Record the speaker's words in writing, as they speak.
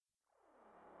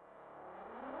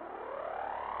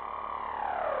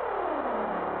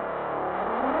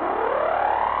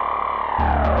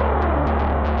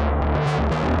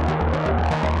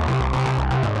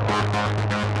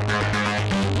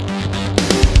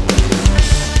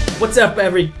What's up,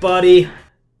 everybody?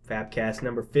 Fabcast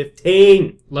number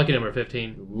 15. Lucky number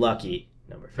 15. Lucky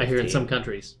number 15. I hear in some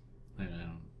countries. I don't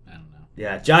know.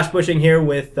 Yeah, Josh Bushing here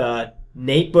with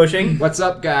Nate Bushing. What's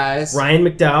up, guys? Ryan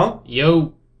McDowell.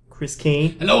 Yo. Chris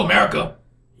Kane. Hello, America.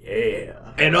 Yeah.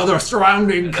 And other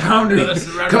surrounding countries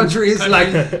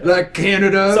like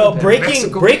Canada. So and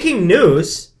breaking Mexico.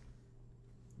 news.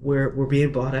 We're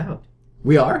being bought out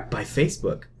We are? by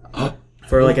Facebook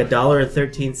for like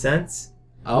 $1.13.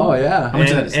 Oh, yeah. How much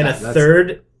of that is and a that? That's-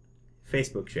 third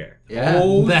Facebook share. Yeah.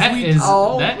 Oh, That sweet. is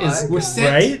Oh that is my We're God.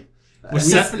 set. Right? We're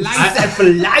set for life. Set for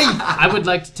life. I would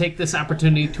like to take this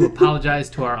opportunity to apologize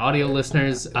to our audio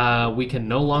listeners. We can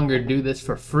no longer do this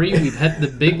for free. We've hit the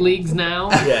big leagues now.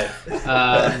 Yeah.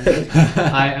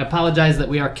 I apologize that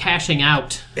we are cashing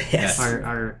out Yes.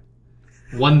 our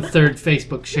 1/3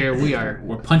 Facebook share.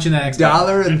 We're punching that extra.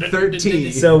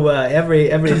 $1.13. So every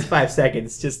 5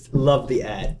 seconds, just love the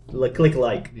ad. Click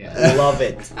like. Yeah. Love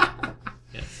it.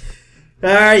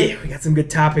 All right, we got some good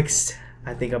topics.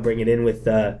 I think I'll bring it in with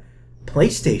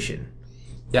PlayStation.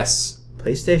 Yes.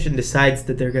 PlayStation decides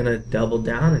that they're gonna double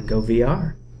down and go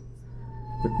VR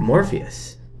with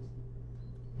Morpheus.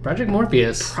 Project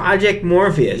Morpheus. Project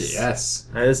Morpheus. Yes.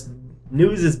 This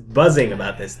news is buzzing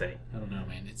about this thing. I don't know,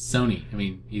 man. It's Sony. I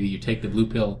mean, either you take the blue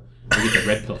pill or you get the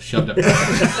red pill shoved up.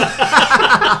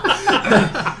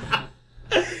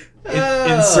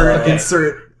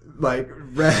 Insert, like,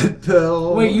 red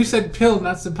pill. Wait, you said pill,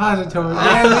 not suppository.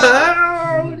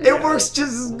 It works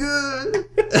just as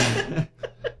good.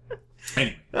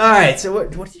 Anyway, All right, so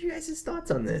what are you guys'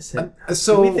 thoughts on this?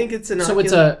 So, Do we think it's an So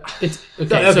it's Oculus? okay.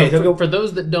 Okay, So so go- for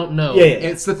those that don't know, Yeah.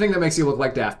 it's the thing that makes you look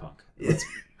like Daft Punk.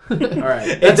 All right.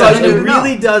 It, That's all does, you need it to know.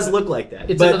 really does look like that.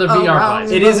 it's but another VR Around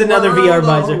visor. It is another the VR world,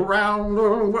 visor. around the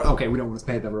world. Okay, we don't want to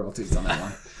pay the royalties on that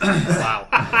one. Wow.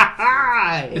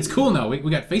 it's cool now. We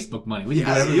got Facebook money. We can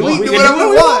do whatever we we want. can do whatever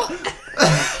we want. We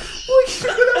can do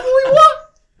whatever we want.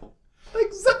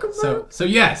 Like Zuckerberg.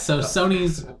 So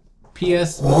Sony's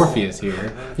PS Morpheus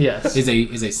here Yes. is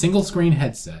a single screen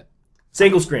headset.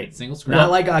 Single screen. Single screen.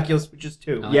 Not like Oculus, which is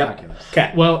two. Not like Yep. Oculus.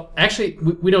 Okay. Well, actually,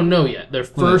 we don't know yet. Their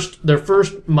first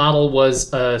model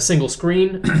was a single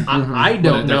screen. I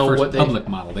don't Their know first what they. public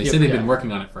model. They Yeah, say they've yeah. been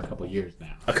working on it for a couple of years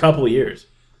now. A couple of years.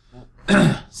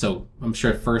 So I'm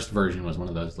sure first version was one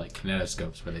of those like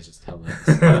kinetoscopes where they just held it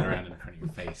spinning around in front of your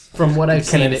face. From what I've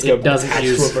seen, it doesn't attached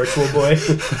use. to a virtual boy.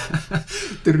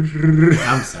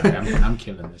 I'm sorry. I'm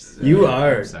killing this. You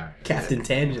are I'm sorry. Captain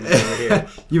Tangent over here.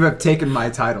 You have taken my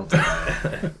title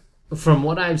today. From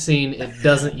what I've seen, it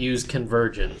doesn't use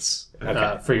convergence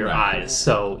for your Right. eyes.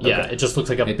 So yeah, Okay. it just looks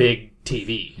like a big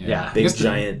TV. Yeah, I big guess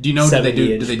giant Do you know? Do they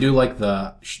 70-inch. do like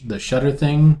the shutter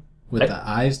thing with the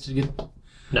eyes to get?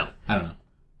 No, I don't know.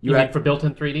 you mean for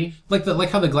built-in 3D? Like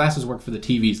how the glasses work for the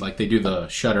TVs. Like they do the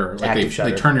shutter. Like Active they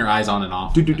shutter. turn your eyes on and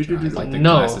off. Do, do, do, do, do. Like the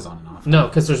No. glasses on and off. No,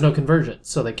 because there's no convergence,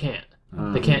 so they can't.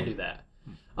 They can't do that.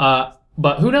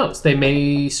 But who knows? They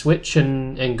may switch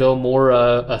and go more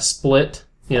a split.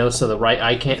 So the right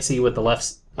eye can't see what the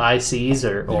left eye sees,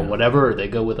 or whatever. Or they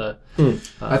go with a.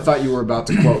 I thought you were about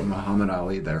to quote Muhammad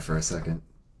Ali there for a second.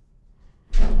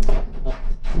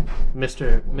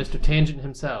 Mr. Tangent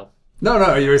himself.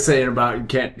 No, you were saying about you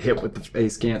can't hit what the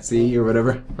face can't see or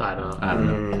whatever. I don't know. I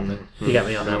don't know. You got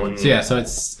me on that one. So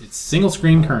it's single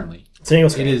screen currently. Single It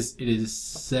screen. is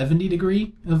 70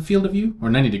 degree of field of view or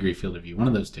 90 degree field of view. One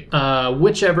of those two.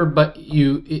 Whichever, but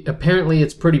apparently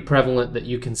it's pretty prevalent that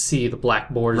you can see the black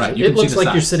borders. Right, you It can see looks the like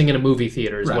you're sides. sitting in a movie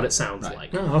theater, is Right, what it sounds right. like.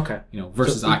 Oh, okay.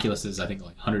 Versus Oculus is I think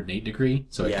like 108 degree,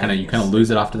 so Yeah. you kind of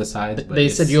lose it off to the sides. But They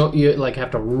said you like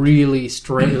have to really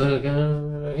strain,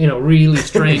 really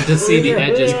strain to see the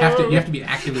edges. you have to be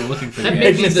actively looking for the That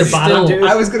edge. makes Mr. the Bottom still. dude.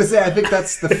 I was gonna say I think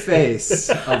that's the face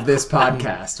of this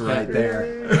podcast right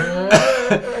there.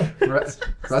 Rusty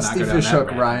go down that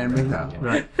Fishhook, rabbit. Ryan McDowell.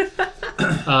 Right.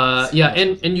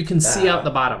 And you can see out the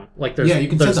bottom. Like there's You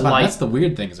can see there's the bottom. light. That's the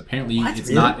weird thing is apparently it's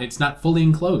Really? not fully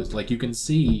enclosed. Like you can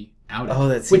see out of Oh, it.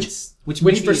 that's Which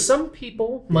maybe- for some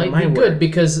people might might be good work.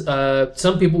 because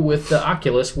some people with the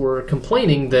Oculus were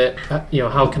complaining that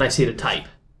how can I see to type?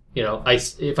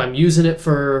 If I'm using it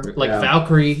for like Yeah.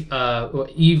 Valkyrie,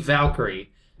 Eve Valkyrie,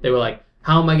 they were like,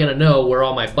 how am I gonna know where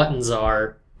all my buttons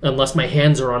are unless my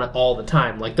hands are on it all the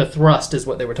time? Like the thrust is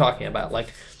what they were talking about. Like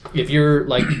if you're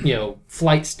like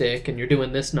flight stick and you're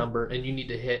doing this number and you need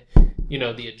to hit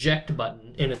the eject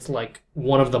button and it's like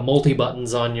one of the multi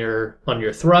buttons on your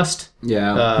thrust.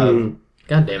 Yeah.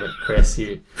 God damn it, Chris!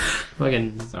 You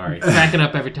fucking Sorry. cracking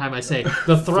up every time I say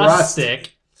the thrust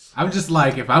stick. I'm just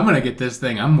like, if I'm gonna get this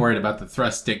thing, I'm worried about the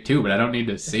thrust stick too, but I don't need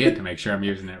to see it to make sure I'm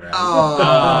using it right.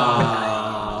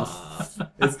 Oh.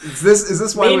 Is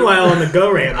this why? Meanwhile, on the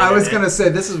go-round, I was gonna say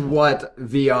this is what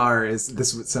VR is.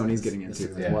 This is what Sony's getting into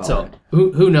as well. So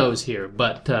who knows here?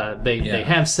 But they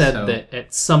have said that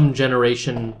at some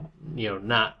generation,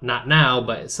 not now,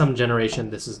 but at some generation,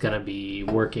 this is going to be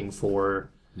working for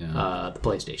the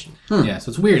PlayStation. Yeah, so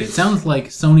it's weird. It sounds like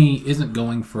Sony isn't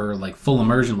going for like full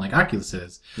immersion like Oculus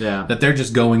is. Yeah. That they're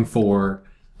just going for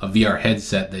a VR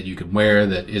headset that you can wear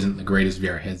that isn't the greatest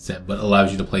VR headset, but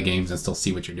allows you to play games and still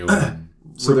see what you're doing.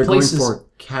 So they're going for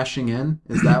cashing in?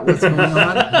 Is that what's going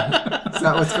on? Is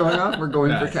that what's going on? We're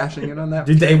going for cashing in on that?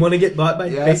 Did they want to get bought by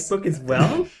Yes. Facebook as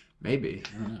well? Maybe.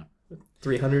 I don't know.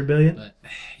 300 billion? But,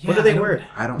 What are they worth?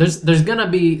 I don't There's gonna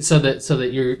be so that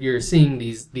you're seeing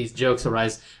these jokes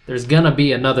arise. There's gonna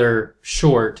be another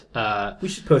short. We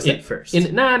should post it first.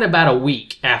 In about a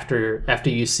week after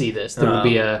you see this, there will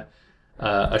be a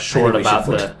short we should about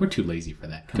post the. We're too lazy for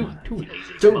that. Come on. Too lazy.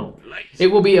 Come on. It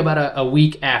will be about a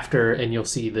week after, and you'll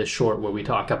see this short where we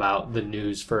talk about the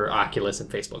news for Oculus and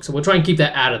Facebook. So we'll try and keep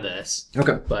that out of this.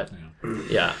 Okay. But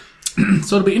yeah.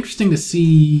 So it'll be interesting to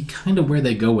see kind of where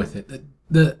they go with it.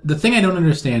 The thing I don't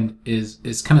understand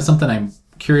is kind of something I'm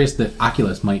curious that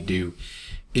Oculus might do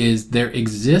is there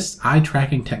exists eye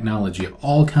tracking technology of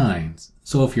all kinds.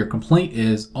 So if your complaint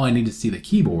is, oh, I need to see the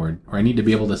keyboard, or I need to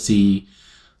be able to see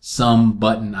some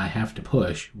button I have to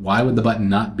push, why would the button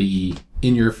not be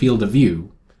in your field of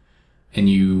view? And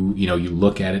you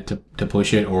look at it to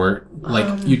push it, or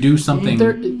like you do something.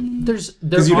 Because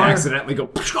you'd accidentally go,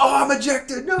 oh, I'm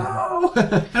ejected, no!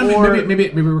 I don't know, maybe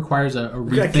it requires a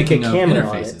rethinking of camera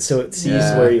on interfaces. it so it sees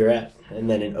where you're at, and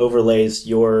then it overlays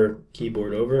your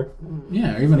keyboard over.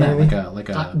 Yeah, or even that, like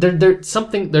a there's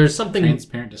something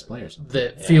transparent display or something.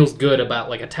 that feels good about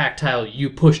like a tactile. You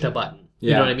pushed a button.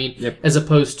 You know what I mean? Yep. As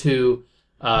opposed to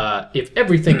if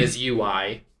everything is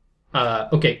UI.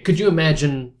 Okay, could you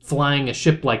imagine flying a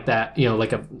ship like that?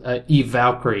 Like a Eve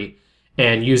Valkyrie,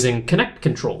 and using Kinect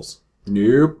controls?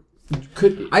 Nope.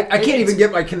 I can't It's- even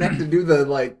get my Kinect to do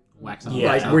the Wax on.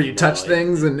 Yeah. where you touch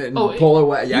things and pull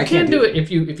away. Yeah, You I can can't do it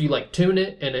if you like tune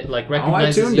it and it like Oh, I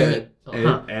recognizes tuned you. it,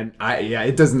 and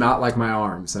it does not like my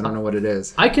arms. I don't know what it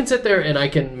is. I can sit there and I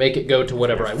can make it go to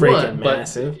whatever I Freaking want, but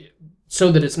massive.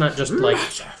 so that it's not just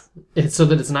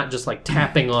like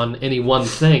tapping on any one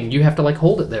thing. You have to like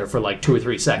hold it there for like 2 or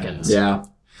 3 seconds. Yeah,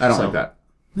 I don't So- like that.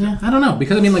 Yeah, I don't know,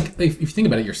 because I mean, like if you think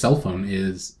about it, your cell phone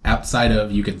is outside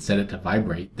of you can set it to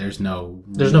vibrate. There's no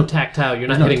tactile. You're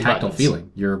not no hitting tactile buttons.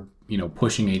 feeling. You're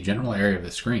pushing a general area of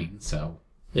the screen. So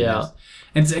Yeah.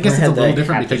 and I guess it's a little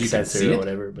different because you can sensor see or it.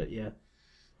 whatever. But yeah,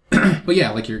 But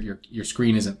yeah, like your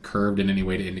screen isn't curved in any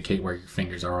way to indicate where your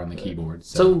fingers are on the keyboard.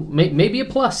 So maybe a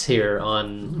plus here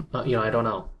on I don't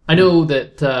know. I know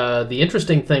that the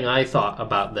interesting thing I thought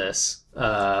about this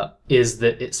is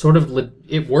that it sort of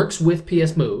it works with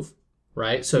PS Move,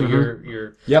 right? So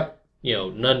your Yep.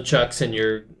 nunchucks and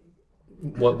your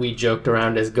what we joked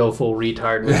around as go full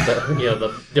retard with the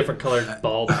the different colored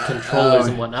ball controllers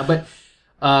and whatnot,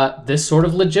 but this sort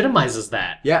of legitimizes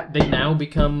that. Yeah. They now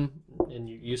become, and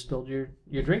you spilled your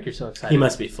drink. You're so excited. he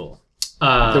must be full.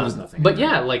 There was nothing But in there.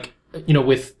 yeah, like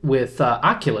with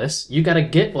Oculus, you got to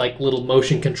get like little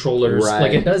motion controllers. Right.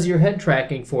 Like it does your head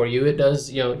tracking for you. It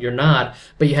does your nod,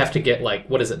 but you have to get like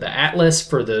what is it? The Atlas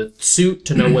for the suit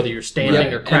to know whether you're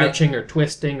standing Yeah. or crouching or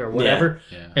twisting or whatever.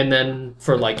 Yeah. And then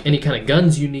for like any kind of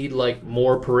guns, you need like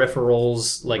more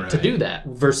peripherals like to Right. do that.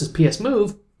 Versus PS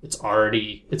Move, it's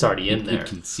already in it there.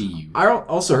 can see you. I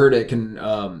also heard it can.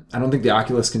 I don't think the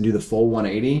Oculus can do the full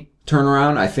 180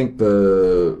 turnaround. I think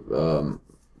the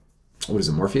what is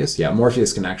it, Morpheus? Yeah,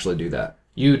 Morpheus can actually do that.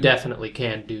 You definitely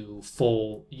can do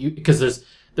full because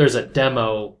there's a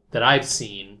demo that I've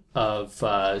seen of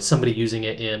somebody using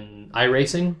it in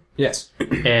iRacing, Yes.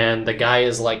 and the guy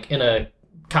is like in a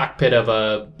cockpit of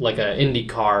a Indy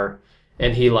car,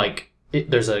 and he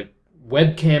there's a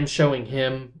webcam showing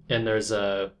him, and there's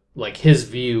a his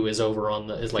view is over on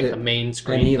the main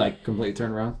screen. And he completely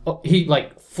turned around. He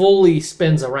fully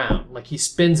spins around, he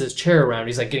spins his chair around.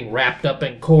 He's getting wrapped up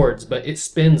in cords, but it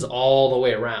spins all the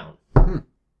way around.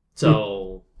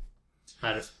 So,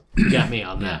 you got me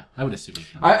on Yeah, that. I would assume. You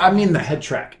can. I mean the head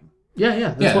tracking.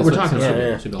 Yeah, that's what we're talking about.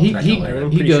 yeah. Should be able to track all that.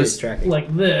 I'm He pretty sure goes he's tracking.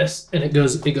 like this, and it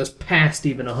goes past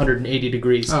even 180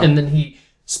 degrees, Oh. and then he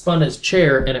spun his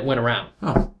chair, and it went around.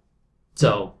 Oh,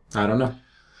 So I don't know.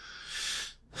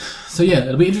 So yeah,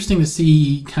 it'll be interesting to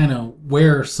see kind of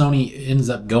where Sony ends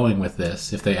up going with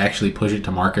this, if they actually push it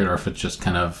to market, or if it's just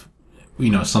kind of,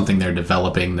 something they're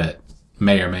developing that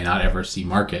may or may not ever see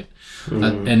market.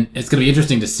 And it's going to be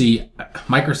interesting to see.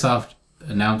 Microsoft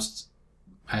announced,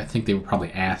 I think they were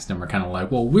probably asked, and were kind of like,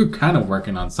 well, we're kind of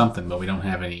working on something, but we don't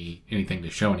have anything to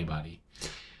show anybody.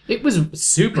 It was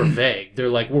super vague. They're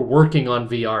like, we're working on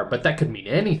VR, but that could mean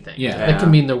anything. Yeah. That could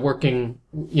mean they're working,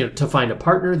 to find a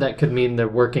partner. That could mean they're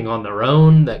working on their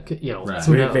own. That could, Right. It's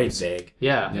who very, knows? very vague.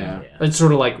 Yeah. Yeah. It's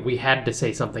sort of like we had to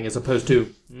say something as opposed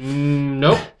to,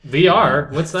 nope,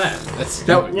 VR. What's that?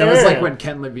 That was like when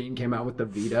Ken Levine came out with the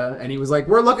Vita, and he was like,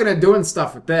 "We're looking at doing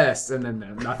stuff with this," and then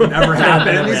nothing ever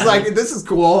happened. And he's like, "This is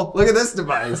cool. Look at this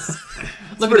device.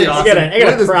 Look at this. I got a Look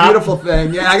at this prop. beautiful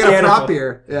thing. Yeah, I got a Beautiful. prop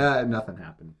here. Yeah, nothing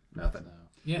happened. Nothing.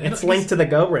 Yeah, It's linked to the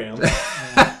Go Ram.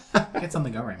 It's on the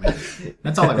go right, man.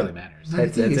 That's all that really matters.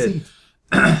 That's it.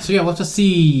 So yeah, we'll just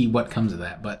see what comes of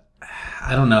that. But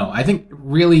I don't know. I think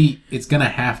really it's gonna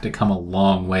have to come a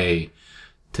long way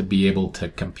to be able to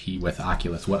compete with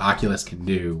Oculus. What Oculus can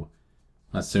do,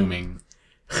 assuming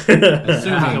Well,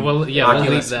 yeah, we'll leave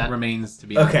Oculus that. remains to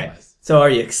be Okay. Oculus. So are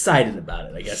you excited about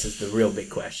it? I guess is the real big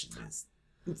question.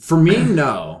 For me,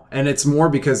 no, and it's more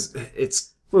because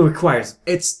Well, it requires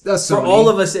it's for all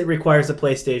of us. It requires a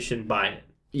PlayStation buy-in.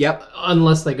 Yep.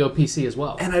 Unless they go PC as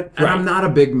well. And I'm not a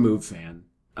big Move fan.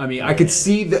 I mean, I could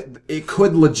see that it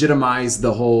could legitimize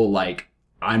the whole, like,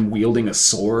 I'm wielding a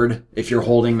sword if you're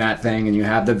holding that thing and you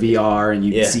have the VR and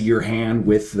you see your hand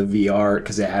with the VR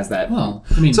because it has that. Well,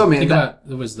 I mean, So, man, think that- about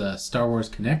there was the Star Wars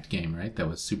Kinect game, right? That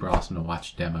was super awesome to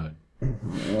watch demoed.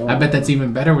 I bet that's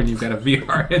even better when you've got a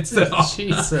VR headset on.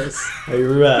 Jesus. Are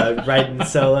you riding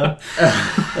solo?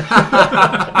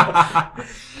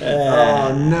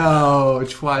 Oh no,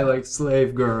 Twilight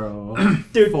Slave Girl. I'm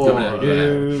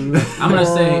gonna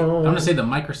say the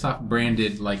Microsoft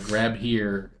branded like grab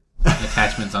here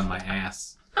attachments on my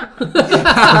ass prevent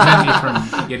me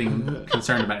from getting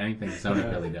concerned about anything Sony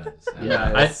really does.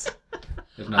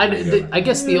 There's nothing to do about I it.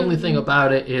 guess the only thing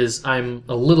about it is I'm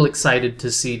a little excited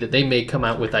to see that they may come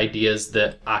out with ideas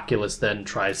that Oculus then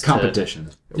tries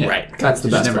Competition. Yeah. Right. That's the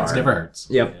best It part. never hurts.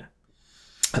 Yep.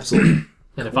 Absolutely. to.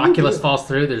 And if Oculus falls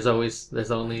through, there's always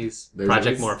Project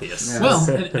always- Morpheus. Yeah. Well,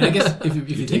 and I guess if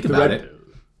you think the about red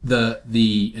it,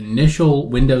 the initial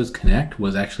Windows Connect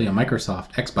was actually a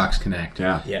Microsoft Xbox Connect.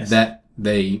 Yeah. Yes. That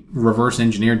they reverse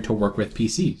engineered to work with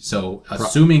PC. So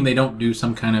assuming they don't do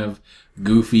some kind of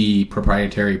goofy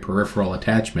proprietary peripheral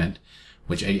attachment,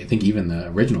 which I think even the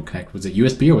original Connect, was it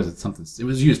USB or was it something? It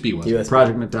was USB, wasn't it? USB.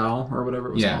 Project Natal or whatever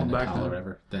it was Yeah, called back Natal or then.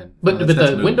 whatever. Then, But that's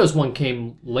the moved. Windows one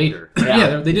came later.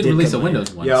 Yeah, they did release a come later.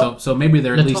 Windows one. Yeah. So maybe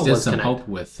there at Natal least is was some Connect. hope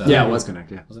with. Yeah, it was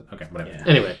Connect. Yeah. Was it? Okay, whatever. Yeah.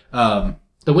 Anyway, Um,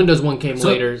 the Windows one came so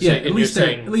later. yeah, so, at and least you're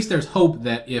saying, at least there's hope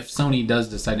that if Sony does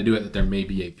decide to do it, that there may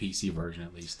be a PC version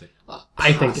at least. That,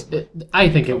 I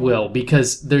think it will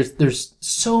because there's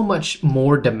so much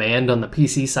more demand on the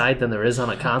PC side than there is on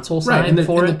a console side and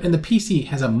for it. and the PC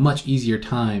has a much easier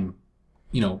time,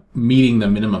 meeting the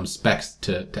minimum specs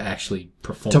to actually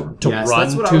perform. to Yes, run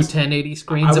that's what I two was- 1080 I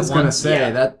screens was at gonna once.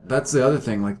 say that's the other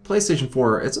thing. Like PlayStation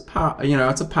 4, it's a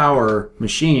it's a power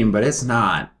machine, but it's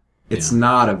not. It's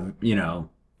not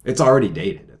it's already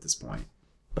dated at this point.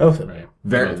 Both of them. Right.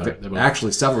 Very, They're both-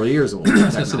 actually several years old. I was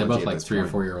gonna say they're technology both at like this 3 or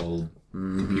point. 4 year old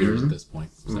computers at this point.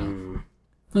 So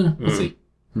we'll see.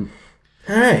 All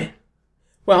right.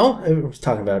 Well, I was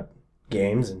talking about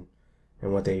games and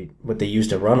what they used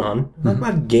to run on. What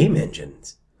about game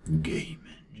engines? Game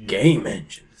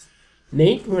engines.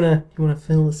 Nate, you wanna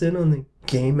fill us in on the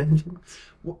game engines?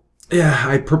 Yeah,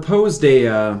 I proposed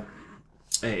a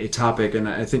topic, and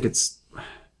I think it's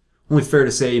only fair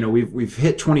to say, we've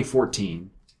hit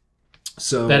 2014.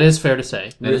 So That is fair to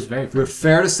say. That is very we're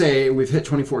fair to say we've hit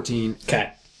 2014.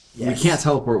 Okay. We can't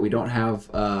teleport. We don't have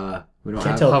Can't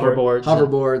have teleport. Hoverboards.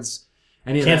 hoverboards.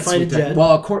 Any of Can't that find sweet a tech. jet.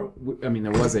 Well,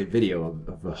 there was a video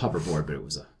of a hoverboard, but it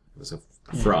was a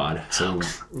fraud. So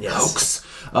Yes.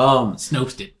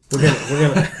 Snopes it. We're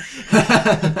gonna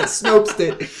Snopes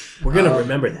it. we're gonna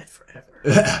remember that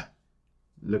forever.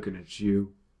 Looking at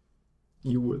you.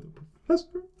 You were the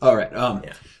professor. All right.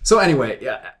 So anyway,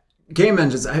 game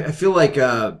engines. I feel like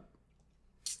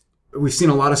we've seen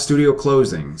a lot of studio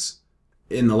closings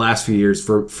in the last few years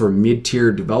for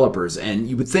mid-tier developers, and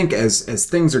you would think as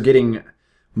things are getting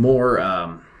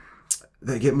more,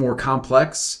 they get more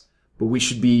complex, but we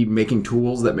should be making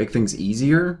tools that make things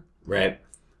easier. Right.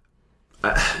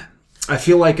 I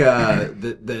feel like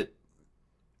that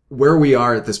where we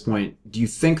are at this point, do you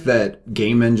think that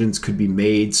game engines could be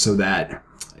made so that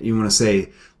you want to say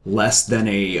less than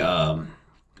a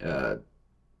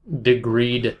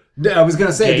Degreed. I was going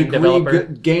to say Game a degree developer?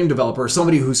 game developer,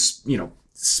 somebody who's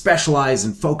specialized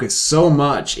and focused so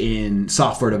much in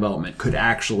software development could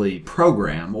actually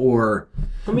program or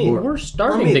I mean, We're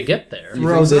starting Let me to get there.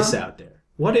 throw think so? this out there.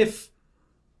 What if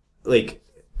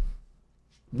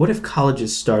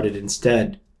colleges started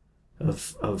instead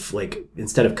of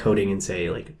coding in say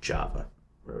like Java,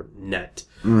 or net,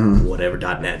 whatever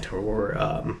 .net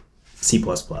or C++.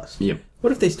 Yep.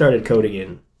 What if they started coding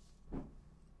in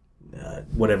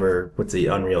what's the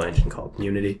Unreal Engine called?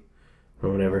 Unity or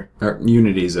whatever. Or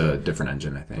Unity's a different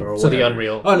engine, I think. Or So the whatever.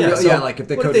 Unreal. Oh, Yeah, so like if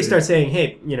they what if coded they start saying,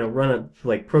 hey, run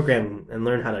a program and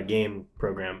learn how to game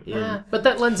program in Yeah, but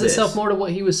that lends this. itself more to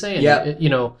what he was saying. Yeah.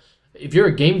 If you're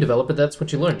a game developer, that's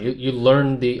what you learn. You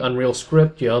learn the Unreal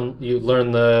script. You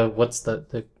learn the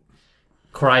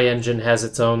CryEngine has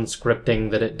its own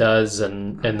scripting that it does,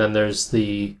 and then there's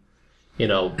the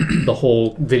the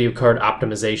whole video card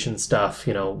optimization stuff.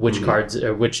 Which cards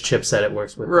or which chipset it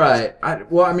works with. Right.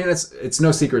 It's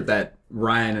no secret that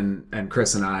Ryan and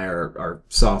Chris and I are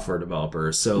software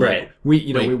developers. So Right.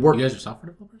 we Wait, we work. You guys are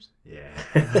software developers? Yeah.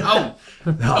 Oh,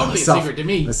 totally a secret to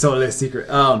me. It's totally a secret.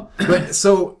 But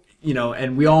so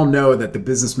and we all know that the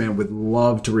businessman would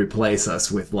love to replace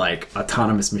us with like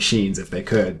autonomous machines if they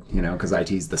could, because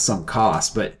IT's the sunk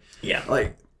cost. But Yeah.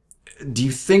 like, do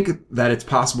you think that it's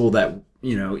possible that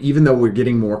even though we're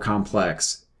getting more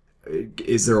complex,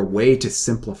 is there a way to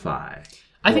simplify?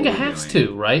 I think what it we're has doing?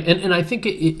 to, right? And I think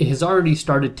it has already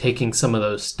started taking some of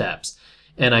those steps.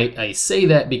 And I say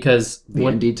that because The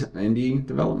indie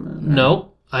development?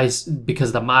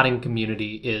 because the modding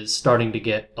community is starting to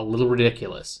get a little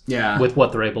ridiculous Yeah. with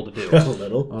what they're able to do. A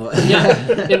little.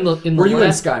 Yeah, in the Were you in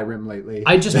last, Skyrim lately?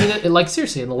 I just mean it, like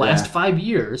seriously, in the last Yeah. 5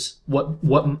 years, what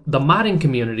the modding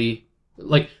community,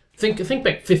 like think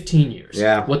back 15 years.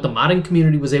 Yeah. What the modding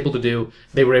community was able to do,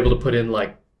 they were able to put in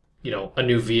like a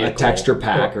new vehicle, A texture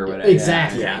pack or whatever.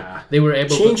 Exactly. Yeah. They were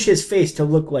able to Change his face to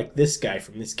look like this guy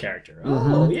from this character.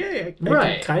 Oh, yeah. I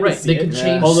Right, can kind right. of see They it. can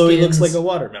change Although he skins. looks like a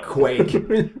watermelon.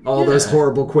 Quake. All those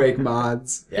horrible Quake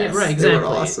mods. Yes. Yeah, right, They exactly. were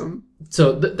awesome.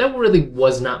 So that really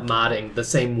was not modding the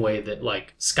same way that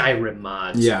like Skyrim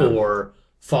mods Yeah. or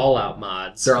Fallout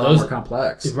mods. They're a lot more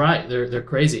complex. Right, they're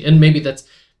crazy, and maybe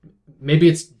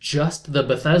it's just the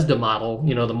Bethesda model.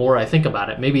 The more I think about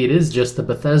it, maybe it is just the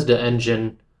Bethesda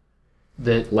engine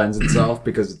that. Lends itself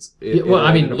because it's.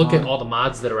 Look at all the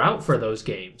mods that are out for those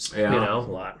games. Yeah. A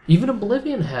lot. Even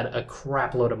Oblivion had a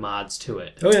crap load of mods to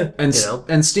it. Oh, yeah. And you know?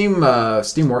 and Steam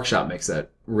Workshop makes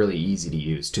that really easy to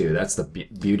use too. That's the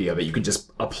beauty of it. You can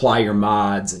just apply your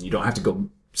mods, and you don't have to go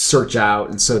search out,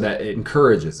 and so that it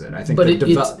encourages it. I think But the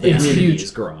it's community huge.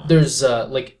 is growing. There's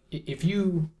if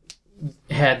you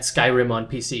had Skyrim on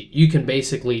PC, you can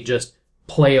basically just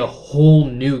play a whole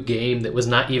new game that was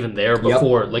not even there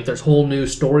before. Like there's whole new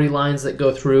storylines that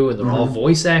go through, and they're all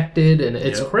voice acted, and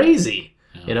it's crazy.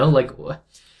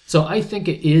 So I think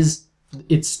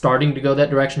it's starting to go that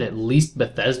direction. At least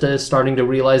Bethesda is starting to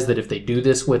realize that if they do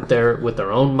this with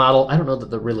their own model, I don't know that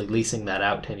they're really leasing that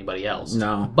out to anybody else.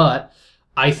 No. But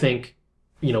I think,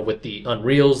 with the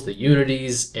Unreals, the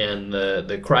Unities, and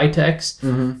the Crytek's,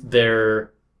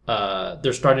 they're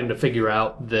starting to figure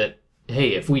out that,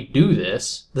 hey, if we do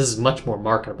this is much more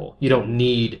marketable. You don't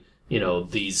need,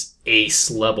 these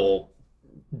ace level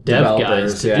dev guys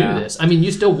Developers, to do this. I mean,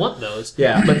 you still want those.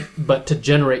 Yeah. But to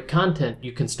generate content,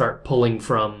 you can start pulling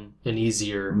from an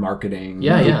easier. Marketing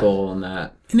people and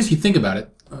that. And if you think about it,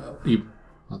 you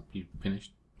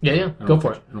finished? Yeah, go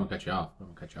for it. I don't want to cut you off.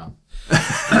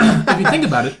 If you think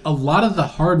about it, a lot of the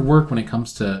hard work when it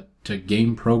comes to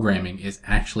game programming is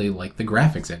actually like the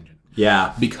graphics engine.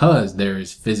 Yeah. Because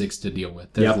there's physics to deal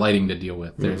with, there's Yep. lighting to deal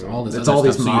with, there's all this. It's other all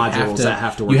these stuff. So you modules that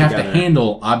have to work You have together. to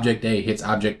handle object A hits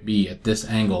object B at this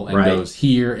angle and Right. goes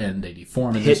here, and they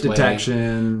deform in Hit this way, detection.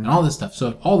 and all this stuff. So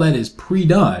if all that is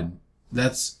pre-done,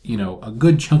 that's a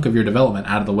good chunk of your development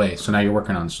out of the way. So now you're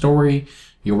working on story,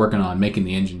 you're working on making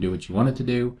the engine do what you want it to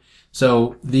do.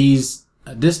 So these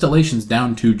distillations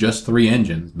down to just 3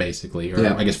 engines, basically, or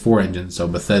Yeah. I guess 4 engines. So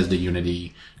Bethesda,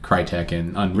 Unity, Crytek,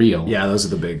 and Unreal. Yeah, those are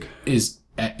the big. Is,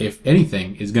 if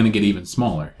anything, is going to get even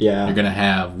smaller. Yeah. You're going to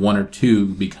have 1 or 2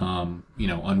 become,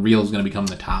 Unreal is going to become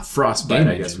the top Frostbite, game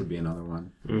I guess, engine. would be another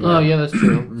one. Oh, yeah, that's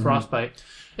true. Frostbite.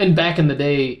 And back in the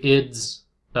day, ID's...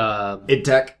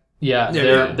 IdTech. Yeah,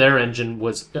 Yeah. their engine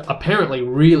was apparently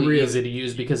really easy to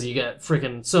use because you got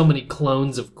freaking so many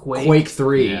clones of Quake. Quake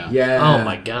 3. Yeah. Yeah. Oh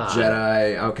my God.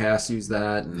 Jedi, Outcast used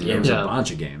that. And there was Yeah. a bunch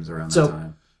of games around So- that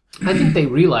time. I think they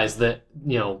realized that,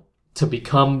 to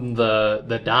become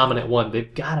the dominant one,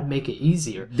 they've got to make it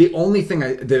easier. The only thing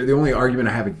the only argument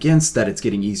I have against that it's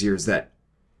getting easier is that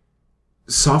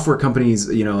software companies,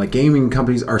 like gaming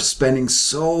companies, are spending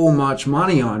so much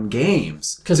money on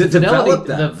games because to develop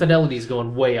the them. fidelity is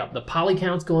going way up. The poly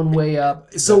count's going way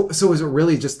up. So is it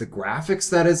really just the graphics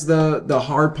that is the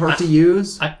hard part to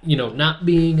use? Not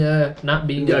being a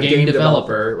game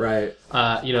developer, right?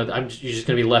 you're just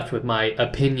going to be left with my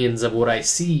opinions of what I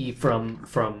see from.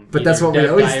 But that's what we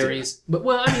dev always diaries. Do. But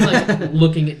like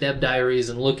looking at dev diaries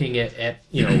and looking at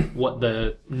what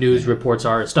the news reports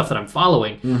are, stuff that I'm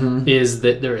following, is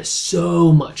that there is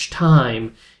so much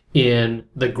time in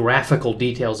the graphical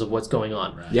details of what's going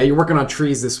on. Right. Yeah, you're working on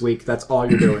trees this week. That's all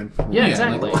you're doing. Yeah,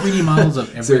 exactly. Like 3D models of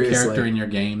every Seriously. character in your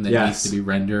game that needs to be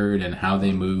rendered and how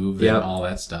they move and all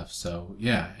that stuff. So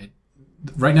yeah,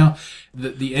 right now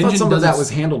the engine. Some of that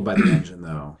was handled by the engine,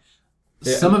 though.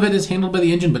 Some of it is handled by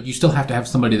the engine, but you still have to have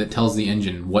somebody that tells the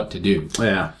engine what to do.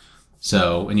 Yeah.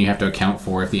 So, and you have to account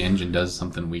for if the engine does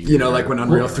something weird. Like when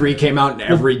Unreal 3 came out and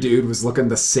every dude was looking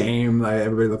the same. Like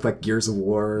everybody looked like Gears of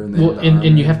War.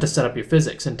 And you have to set up your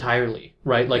physics entirely,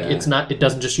 right? Like it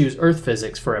doesn't just use Earth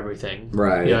physics for everything.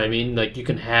 Right. You know what I mean? Like you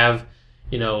can have,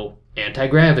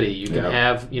 anti-gravity. You can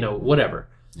have, whatever.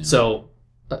 Yeah. So,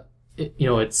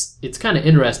 it's kind of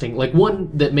interesting. Like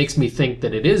one that makes me think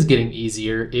that it is getting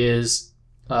easier is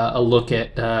a look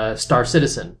at Star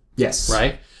Citizen. Yes.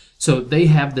 Right? So they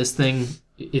have this thing,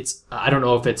 I don't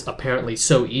know if it's apparently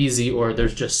so easy or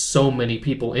there's just so many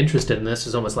people interested in this.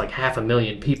 There's almost like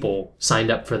 500,000 people signed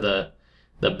up for the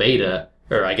beta,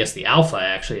 or I guess the alpha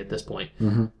actually at this point.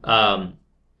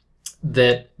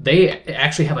 That they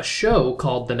actually have a show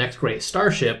called The Next Great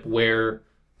Starship where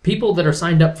people that are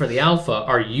signed up for the alpha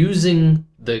are using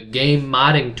the game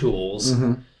modding tools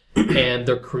and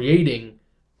they're creating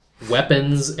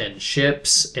weapons and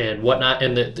ships and whatnot,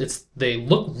 and they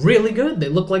look really good. They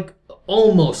look like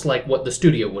almost like what the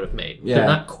studio would have made. Yeah. They're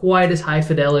not quite as high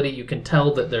fidelity. You can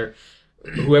tell that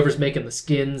whoever's making the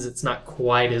skins, it's not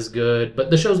quite as good.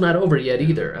 But the show's not over yet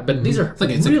either. But these are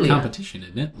it's really a competition,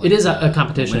 isn't it? Like it is a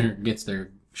competition. The winner gets their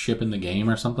ship in the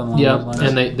game or something along those lines.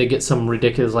 And they get some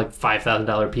ridiculous like $5,000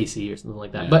 PC or something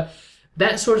like that. Yeah. But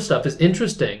that sort of stuff is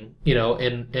interesting,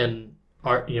 and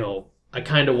are I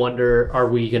kind of wonder, are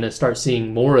we going to start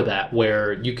seeing more of that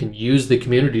where you can use the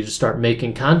community to start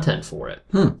making content for it?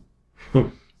 That's a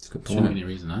good point. Shouldn't be any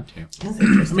reason not to.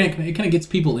 I mean, it kind of gets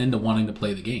people into wanting to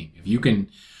play the game.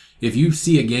 If you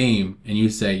see a game and you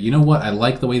say, you know what, I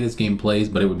like the way this game plays,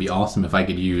 but it would be awesome if I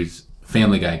could use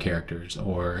Family Guy characters,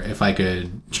 or if I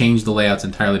could change the layouts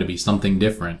entirely to be something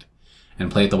different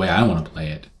and play it the way I want to play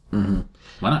it.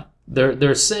 Why not?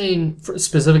 They're saying,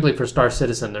 specifically for Star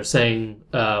Citizen, they're saying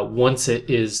once it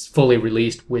is fully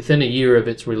released, within a year of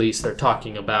its release, they're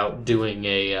talking about doing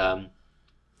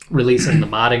releasing the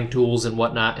modding tools and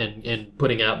whatnot, and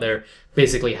putting out there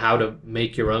basically how to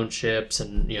make your own ships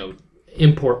and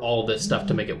import all this stuff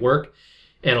to make it work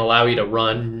and allow you to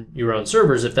run your own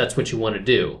servers if that's what you want to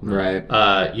do.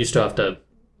 Right. You still have to,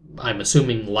 I'm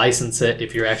assuming, license it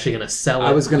if you're actually going to sell it.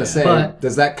 I was going to say,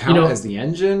 does that count as the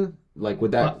engine? Like,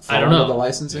 would that fall under the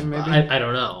licensing, maybe? I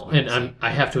don't know. And I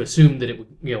have to assume that it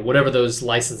would, whatever those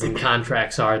licensing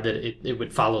contracts are, that it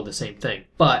would follow the same thing.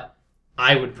 But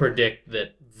I would predict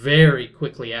that very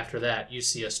quickly after that, you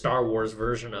see a Star Wars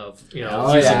version of, using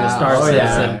the Star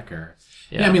Citizen.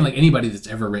 Yeah, I mean, like anybody that's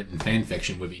ever written fan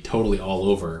fiction would be totally all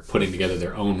over putting together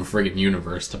their own friggin'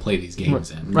 universe to play these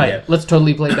games in. Right. Yeah. Let's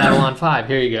totally play Babylon 5.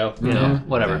 Here you go.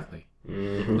 Whatever. Exactly.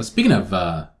 Well, speaking of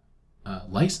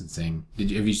licensing, have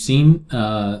you seen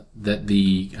that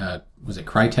the was it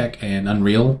Crytek and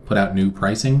Unreal put out new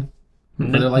pricing for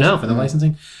their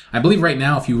licensing? I believe right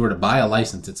now, if you were to buy a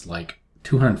license, it's like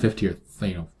 $250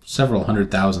 or several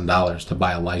 $100,000 to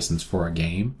buy a license for a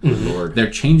game. Lord. They're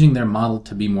changing their model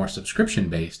to be more subscription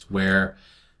based, where,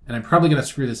 and I'm probably going to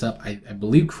screw this up, I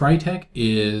believe Crytek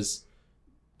is,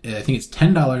 I think it's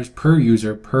 $10 per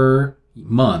user per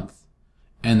month,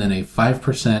 and then a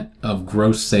 5% of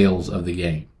gross sales of the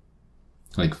game,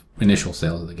 like initial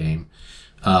sales of the game.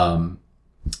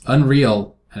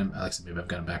 Unreal, and Alex, maybe I've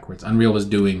got it backwards. Unreal was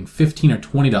doing $15 or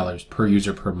 $20 per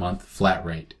user per month flat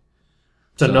rate.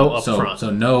 So no upfront. So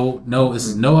no. This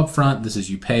is no upfront. This is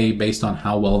you pay based on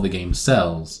how well the game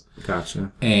sells.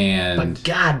 Gotcha. And but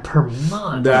God, per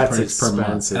month. That's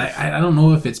expensive. Per month. I don't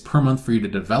know if it's per month for you to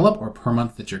develop or per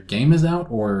month that your game is out,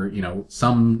 or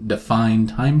some defined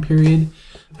time period.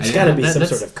 There's got to be some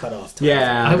sort of cutoff time.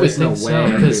 Yeah, I would there's no think way so,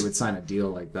 anybody would sign a deal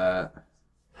like that.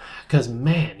 Because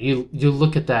man, you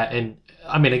look at that, and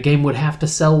I mean, a game would have to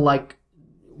sell like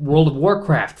World of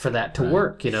Warcraft for that to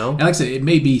work, And like I said, it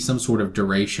may be some sort of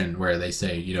duration where they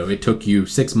say, it took you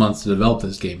 6 months to develop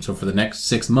this game. So for the next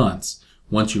 6 months,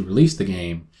 once you release the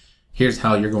game, here's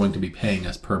how you're going to be paying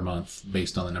us per month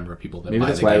based on the number of people that Maybe buy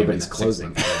that's the why game. everybody's in that 6 closing.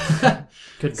 months.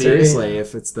 Could be. Seriously,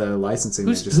 if it's the licensing,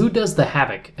 they just... Who does the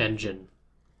Havoc engine?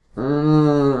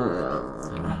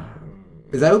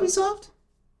 Is that Ubisoft?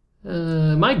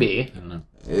 Might be. I don't know.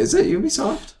 Is it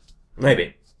Ubisoft?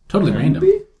 Maybe. Totally random.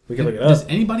 We can look it Does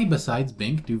up. anybody besides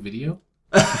Bink do video?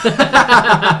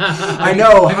 I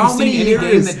know. have you How seen many any game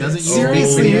years? that doesn't use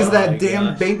Seriously, Bing use video? Oh that my damn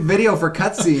gosh. Bink video for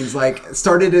cutscenes. Like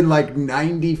started in like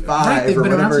 '95 Right, they've or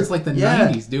been whatever. around since like the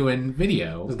 '90s doing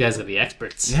video. Those guys are the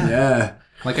experts. Yeah. Yeah.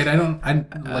 Like I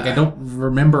don't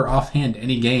remember offhand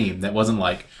any game that wasn't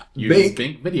like use Bink.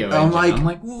 Bink video. I'm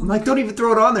engine. like, don't even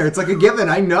throw it on there. It's like a given.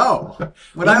 I know.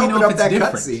 When Let I me know open if up it's that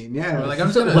different. cutscene, yeah. Or like I'm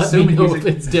just gonna Let assume me you're know if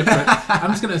using, it's different. I'm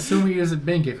just gonna assume you're using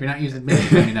Bink. If you're not using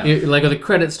Bink, let me know. Like when the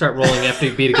credits start rolling after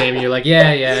you beat a game, and you're like,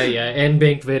 yeah, and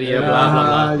Bink video, blah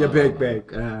blah blah. Yeah,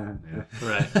 Bink.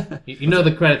 Right. You know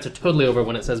the credits are totally over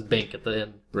when it says Bink at the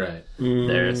end. Right.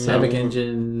 There. So Havoc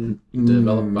Engine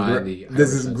developed by the.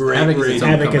 This is great. Havoc is its own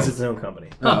Havoc company. is its own company.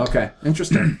 Oh, okay.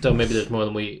 Interesting. So maybe there's more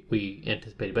than we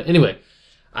anticipated. But anyway,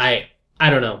 I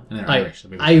don't know. And they're I Irish, so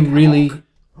maybe I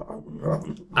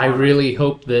really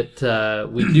hope that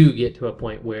we do get to a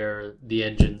point where the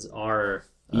engines are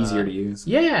Easier to use.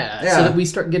 yeah, Yeah. so that we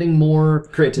start getting more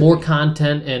Creativity.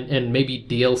 content and maybe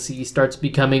DLC starts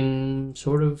becoming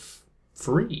sort of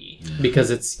free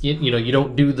because it's you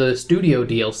don't do the studio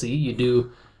DLC, you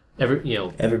do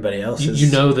Everybody else You- is. you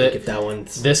know that if that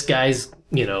one's this guy's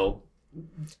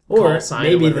or call sign or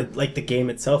maybe whatever. the game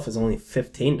itself is only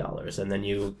 $15, and then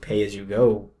you pay as you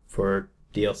go for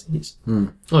DLCs.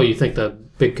 Oh, you think the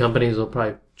big companies will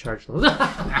probably charge those?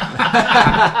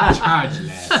 Charge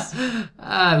less.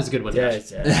 It was a good one. Yeah,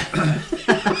 Josh.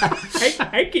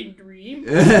 I can dream.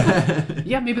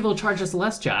 Yeah, maybe they'll charge us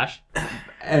less, Josh.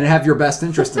 And have your best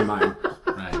interest in mind.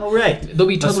 Right. All right. They'll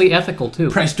be totally ethical too.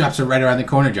 Price drops are right around the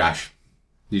corner, Josh.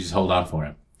 You just hold on for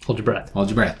it. Hold your breath. Hold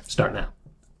your breath. Start now.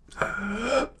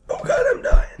 Oh God, I'm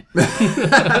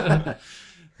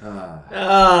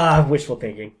dying. Wishful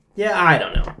thinking. Yeah, I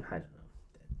don't know.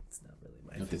 It's not really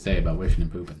my. What they say about wishing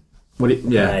and pooping. What?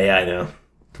 Yeah, I know.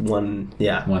 One.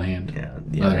 Yeah. One hand.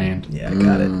 Yeah. Other hand. Yeah, I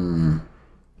got it.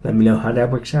 Let me know how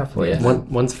that works out for you.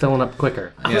 One's filling up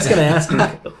quicker. I was gonna ask you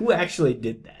who actually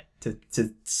did that to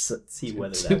see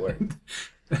whether that worked.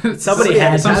 Somebody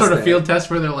had some sort of that. field test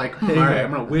where they're like, all right,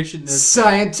 I'm going to wish in this.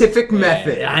 Scientific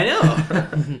method. Yeah, I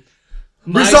know.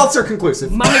 Results are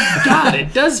conclusive. My God,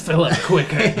 it does fill up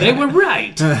quicker. They were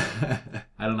right. I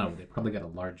don't know. They probably got a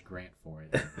large grant for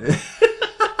it.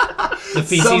 The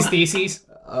feces theses.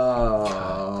 Good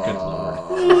lord.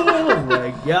 Oh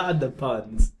my God, the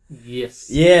puns. Yes.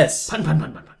 Yes. Pun, pun,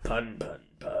 pun, pun, pun.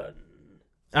 Pun.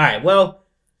 All right. Well.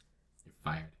 You're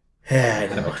fired. I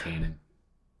Out of a know. cannon.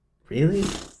 Really?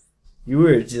 You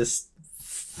were just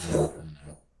All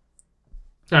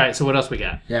right, so what else we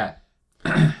got? Yeah.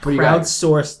 What do you got?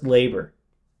 crowdsourced labor.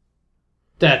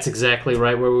 That's exactly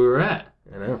right where we were at.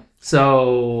 I know.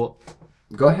 So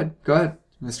Go ahead,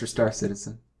 Mr. Star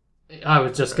Citizen. I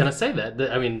was just gonna say that.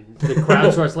 I mean, the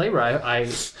crowdsourced labor.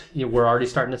 We're already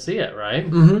starting to see it, right?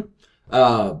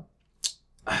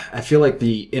 I feel like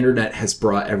the internet has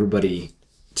brought everybody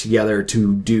together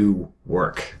to do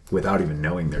work without even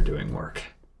knowing they're doing work.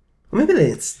 Maybe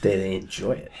they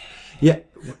enjoy it Yeah.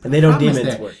 and they don't Problem deem is it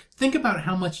as that- work. Think about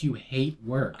how much you hate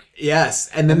work. Yes.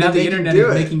 And then Now they the make you internet do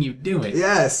is it. making you do it.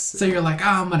 Yes. So you're like, oh,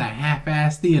 I'm going to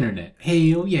half-ass the internet.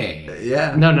 Hell yeah.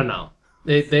 Yeah. No.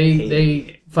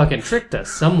 They fucking tricked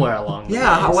us somewhere along the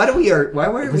Yeah. ways. Why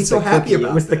were we so happy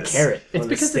about It was the this? carrot. It's on the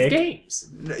because stick. it's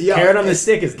games. Yeah, Carrot on the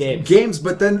stick is game. games,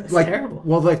 but then terrible.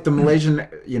 like the Malaysian,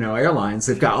 airlines,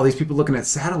 they've got all these people looking at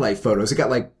satellite photos. They got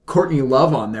like Courtney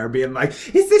Love on there being like,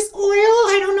 "Is this oil?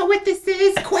 I don't know what this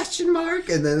is?" Question mark.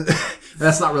 And then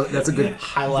that's a good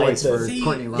Highlights voice for of-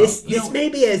 Courtney Love. This may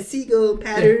be a seagull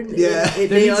pattern. Yeah. It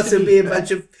There may needs to also be- be a bunch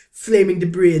of flaming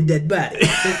debris and dead bodies.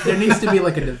 There needs to be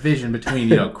like a division between,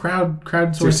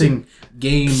 crowdsourcing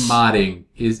game modding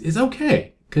is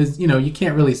okay. Because, you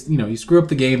can't really, you screw up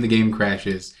the game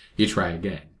crashes, you try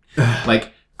again.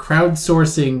 Like,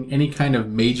 crowdsourcing any kind of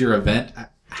major event,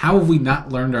 how have we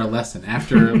not learned our lesson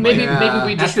after, Maybe like,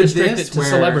 we just after restrict this, it to where-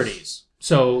 celebrities.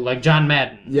 So, like John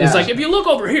Madden, Yeah. it's like if you look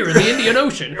over here in the Indian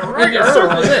Ocean, and you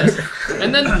circle this,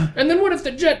 and then what if the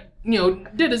jet,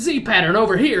 did a Z pattern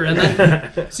over here, and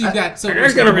then So you've got... So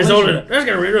That's gonna result in a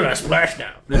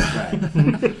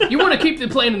splashdown. you want to keep the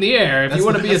plane in the air if you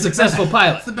want to be a successful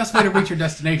pilot. That's the best way to reach your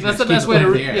destination. That's is the keep best it way to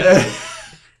in the reach. air.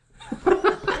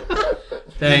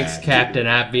 Thanks, Captain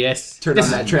Obvious. Turn on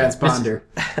that transponder.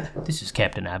 This is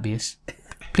Captain Obvious.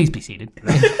 Please be seated.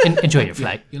 Enjoy your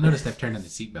flight. You'll notice I've turned on the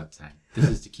seatbelt sign. This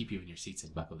is to keep you in your seats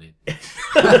and buckled in.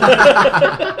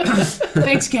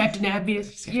 Thanks, Captain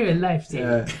Obvious. You're a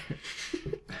lifesaver.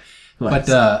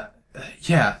 But,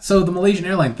 yeah, so the Malaysian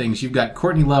airline things, you've got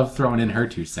Courtney Love throwing in her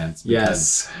 2 cents.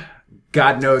 Yes.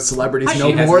 God knows celebrities know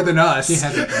She hasn't- more than us. She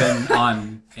hasn't been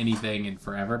on anything in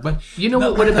forever. But You know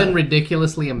what would have been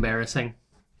ridiculously embarrassing?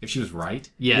 if she was right,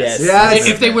 Yes. Yes.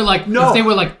 If they were like, No. if they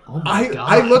were like, oh my god.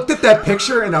 I looked at that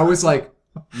picture and I was like,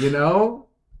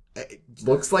 it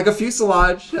looks like a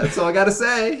fuselage. That's all I gotta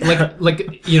say.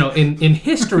 like in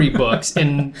history books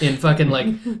in fucking like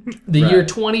the year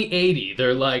 2080,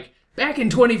 they're like, back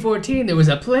in 2014 there was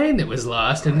a plane that was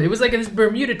lost and it was like this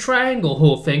Bermuda Triangle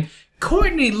whole thing.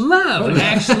 Courtney Love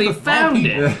actually found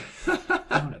it.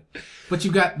 but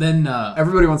you got then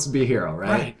Everybody wants to be a hero,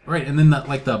 right? right, and then the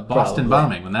Boston Probably.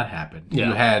 bombing when that happened. Yeah.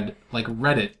 You had like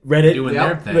Reddit doing Yep.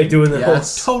 their thing. Like doing the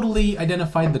Yes. Totally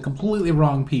identified the completely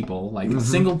wrong people, like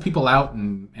singled people out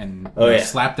and Oh, yeah.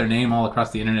 slapped their name all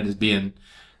across the internet as being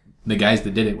the guys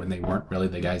that did it when they weren't really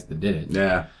the guys that did it.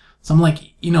 Yeah. So I'm like,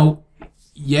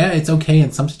 yeah, it's okay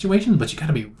in some situations, but you got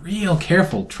to be real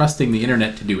careful trusting the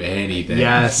internet to do anything.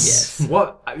 Yes.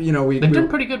 Well, we They've done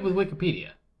pretty good with Wikipedia.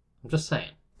 I'm just saying.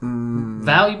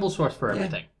 Valuable source for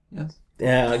everything. Yes.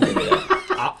 Yeah, I'll give you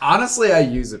that. Honestly, I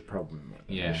use it probably more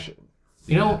than I Yeah. should.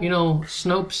 You know,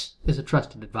 Snopes is a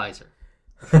trusted advisor.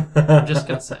 I'm just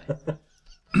gonna say.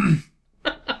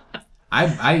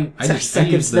 I It's our just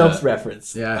second use Snopes the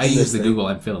reference. Yeah. I use the Google.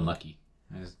 I'm feeling lucky.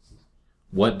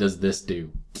 What does this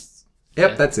do?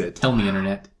 Yep, that's it. Tell me,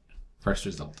 internet. First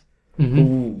result.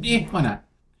 Ooh. Yeah, why not?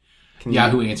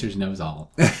 Yahoo Answers knows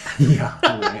all. Yeah.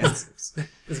 Answers.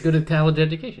 As good as college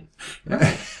education.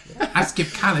 I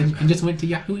skipped college and just went to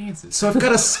Yahoo Answers. So I've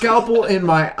got a scalpel in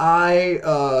my eye.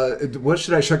 What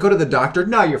should I go to the doctor?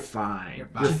 No, you're fine.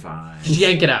 You're fine. Just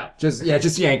yank it out. Just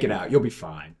yank it out. You'll be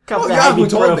fine. Couple Oh, of Yahoo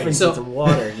told ibuprofen me. and So- some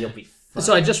water, and you'll be fine.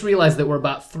 So I just realized that we're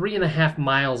about 3.5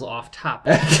 miles off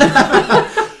topic.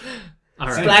 All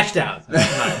right. Splashdown.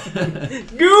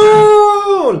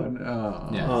 Goon!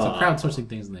 Yeah, so crowdsourcing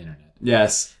things on the internet.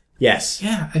 Yes. Yes.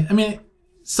 Yeah, I mean,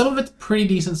 some of it's pretty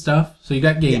decent stuff. So you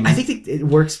got gaming. I think it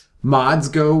works. Mods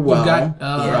go well, got,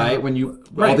 right? When all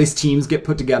right. these teams get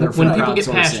put together for When people get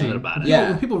crowdsourcing. passionate about it.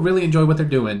 Yeah. When people really enjoy what they're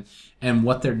doing, and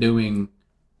what they're doing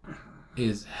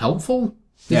is helpful,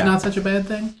 is Yeah. not such a bad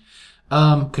thing.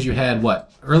 Because you had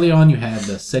early on you had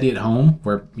the SETI at home,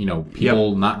 where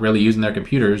people not really using their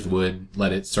computers would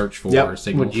let it search for Yep.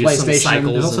 signals. Would use some PlayStation.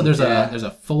 cycles. There's also and- there's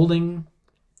a folding.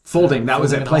 Folding. That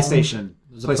was Folding at at home. PlayStation.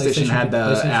 There's a PlayStation had the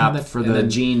PlayStation app that- for and the then-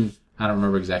 Gene. I don't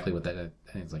remember exactly what that.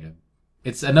 I think it's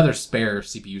it's another spare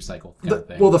CPU cycle kind of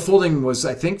thing. Well, the folding was,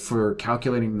 I think, for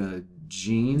calculating the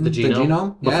gene. The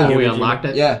genome? Yeah. Before we unlocked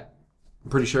it? Yeah. I'm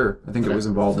pretty sure. I think it was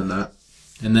involved in that.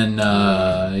 And then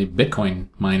Bitcoin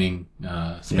mining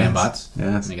spam bots.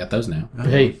 Yes. And you got those now.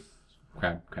 Hey,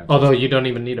 Crowd. although you don't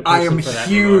even need a person I am for that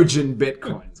huge in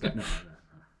Bitcoins.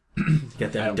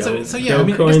 Get that So yeah, I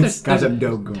mean, I guess Got there's them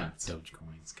Dogecoins.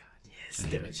 Dogecoins. God, Yes, I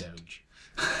hate it, Doge.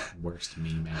 Worst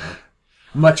meme ever.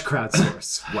 Much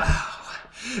crowdsource. Wow.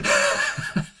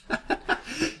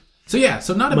 So yeah,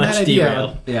 so not a Much bad idea.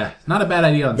 derailed. Yeah. Not a bad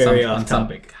idea on Very some. off on some-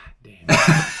 topic. God damn.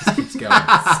 It keeps going.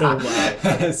 So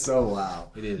wow. So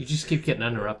wow. It You is. just keep getting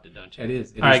interrupted, don't you? It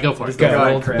is. All right, go for it. Go Go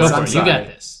ahead, for it. Chris. Go for I'm it. You sorry. got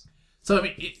this. So I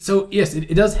mean, yes,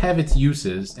 it does have its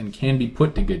uses and can be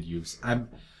put to good use. I'm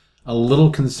a little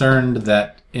concerned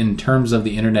that in terms of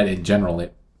the internet in general,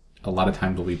 it a lot of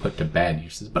times will be put to bad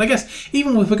uses. But I guess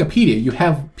even with Wikipedia, you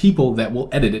have people that will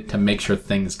edit it to make sure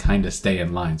things kind of stay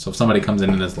in line. So if somebody comes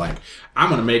in and is like, I'm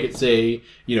going to make it say,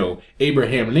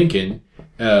 Abraham Lincoln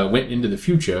went into the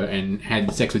future and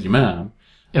had sex with your mom.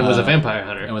 And was a vampire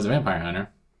hunter. And was a vampire hunter.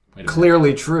 Wait a minute.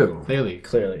 Clearly true. Clearly.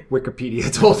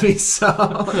 Wikipedia told me so.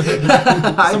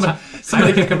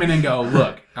 Somebody can come in and go,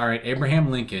 look, all right, Abraham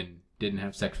Lincoln didn't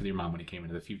have sex with your mom when he came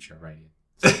into the future, right?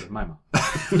 Sex with my mom.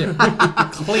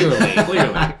 Clearly.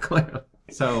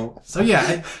 So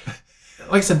yeah,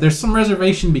 like I said, there's some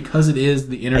reservation because it is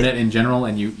the internet in general,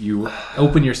 and you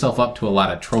open yourself up to a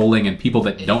lot of trolling and people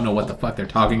that don't know what the fuck they're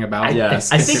talking about.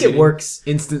 Yes. I think it works.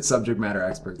 Instant subject matter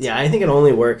experts. Yeah, I think it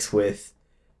only works with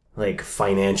like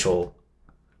financial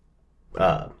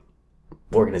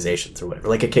organizations or whatever,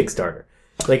 like a Kickstarter.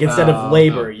 Like instead of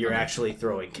labor, you're actually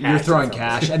throwing cash. You're throwing at something.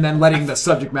 cash and then letting the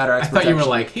subject matter I experts. thought you were actually-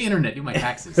 like, hey, internet, do my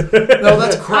taxes. No,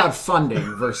 that's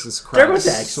crowdfunding versus TurboTax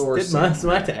did crowdsourcing.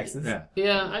 my taxes. Yeah.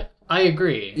 Yeah, I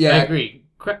agree. Yeah. I agree.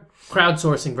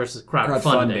 crowdsourcing versus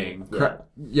crowdfunding.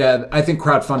 Yeah, I think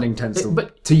crowdfunding tends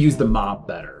to use the mob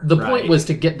better. The point was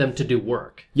to get them to do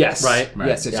work. Yes. Right?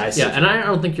 Yes. Yeah, and I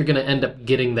don't think you're going to end up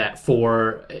getting that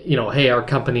for, hey, our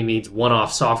company needs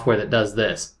one-off software that does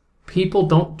this. People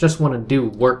don't just want to do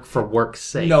work for work's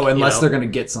sake. No, unless they're going to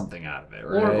get something out of it,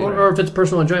 right? Or if it's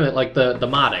personal enjoyment, like the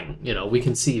modding, we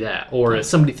can see that. Or if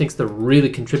somebody thinks they're really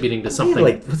contributing to something.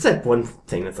 Like, what's that one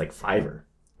thing that's like Fiverr?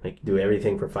 Like, do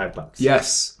everything for $5.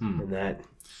 Yes. And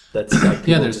that's like...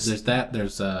 there's that.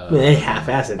 There's... I mean, they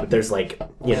half-ass it, but there's like,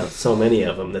 so many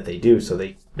of them that they do, so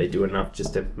they do enough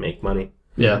just to make money.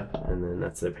 Yeah. And then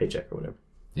that's their paycheck or whatever.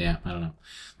 Yeah, I don't know.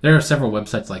 There are several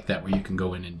websites like that where you can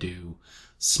go in and do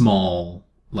small,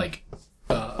 like,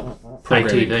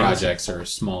 programming projects or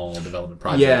small development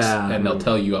projects. Yeah. And they'll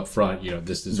tell you up front,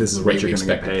 this is the what rate you're we gonna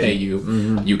expect to get paid. pay you.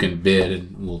 Mm-hmm. You can bid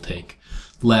and we'll take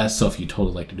less. So if you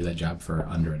totally like to do that job for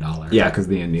under $1. Yeah, because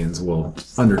the Indians will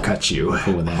undercut you.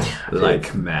 Cool with that.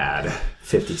 Like mad.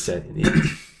 50 cents.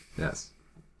 Yes.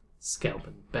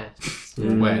 Scalping bastards.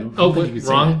 Wait, Oh,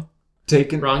 wrong?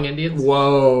 Wrong Indians?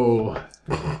 Whoa.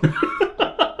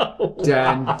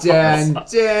 Dun, dun, dun.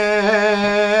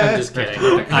 I'm just kidding.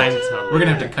 We're going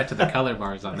to have to cut to the color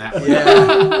bars on that one.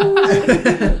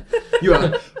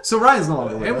 Yeah. So Ryan's no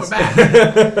longer with And us. we're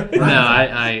back. No,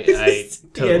 I The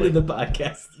end totally. of the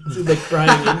podcast. To the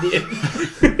crying Indian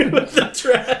with the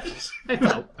trash.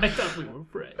 I thought we were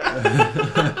friends.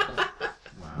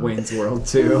 Wayne's World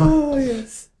 2. Oh,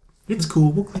 yes. It's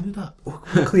cool. We'll clean it up. We'll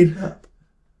clean it up.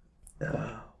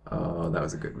 Oh, that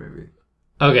was a good movie.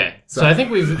 Okay, so I think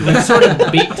we've sort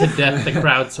of beat to death the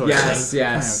crowdsourcing.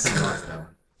 Yes.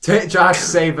 Josh,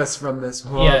 save us from this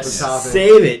horrible Yes. topic.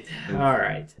 Save it. All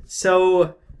right.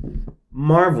 So,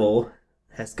 Marvel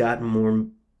has gotten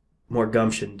more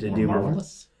gumption to do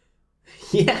Marvelous?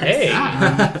 more. Yes. Hey,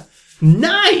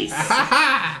 Nice.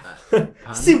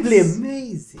 Simply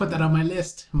amazing. Put that on my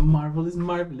list. Marvel is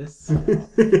marvelous.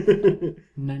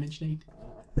 9-inch Nate.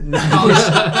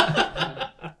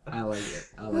 I like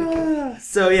it.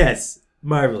 So yes,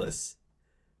 Marvelous.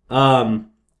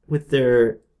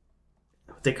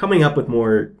 They're coming up with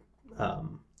more, I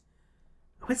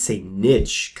would say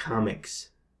niche comics.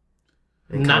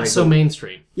 And not comic so book-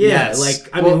 mainstream. Yeah, Yes.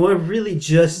 we're really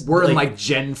just We're in like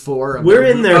Gen 4 of We're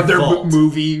in their vault.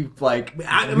 movie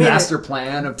I mean, master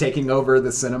plan of taking over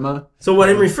the cinema. So what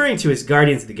I'm referring to is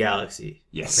Guardians of the Galaxy.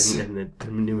 Yes. And the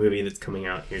new movie that's coming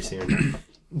out here soon.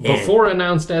 Before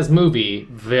announced as movie,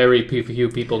 very few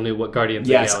people knew what Guardians of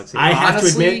the Yes. Galaxy I was. have to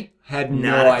Honestly, admit, had not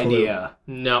no a clue. idea.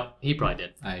 No, he probably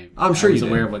did. I'm sure I was you did.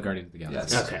 aware of what Guardians of the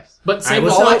Galaxy Yes. was. Okay. But same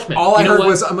with was- Watchmen. All I You know heard what?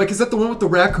 was, I'm like, is that the one with the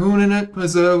raccoon in it?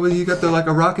 Where you got the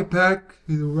rocket pack?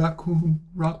 The raccoon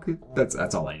rocket?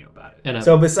 That's all I knew about it. And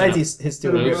So besides his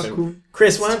stupid Moose. Griffin,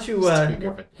 Chris, why don't you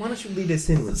Griffin. lead us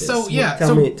in with this? So, yeah,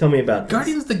 tell me about this.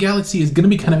 Guardians of the Galaxy is going to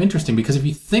be kind of interesting because if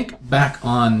you think back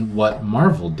on what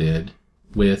Marvel did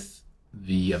with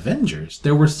the Avengers,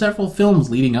 there were several films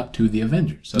leading up to the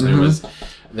Avengers. So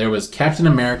there was Captain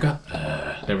America,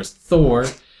 there was Thor,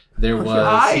 there was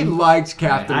I liked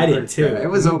Captain I did America. too. It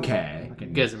was okay. You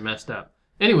guys are messed up.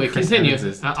 Anyway, Chris continue.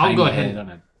 Evans' I'll tiny go head ahead. on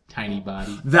a tiny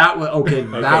body. That was okay.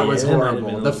 That was yeah, that might have horrible.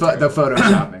 been a The little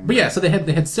photoshopping. But yeah, so they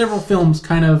had several films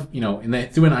kind of, and they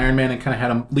threw in Iron Man and kind of had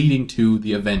them leading to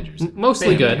the Avengers. Mostly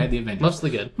Bam, good. they had the Avengers. Mostly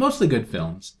good. Mostly good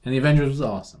films, and the Avengers was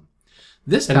awesome.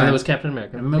 This And time then there was Captain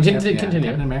America. Captain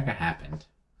Continue. America happened,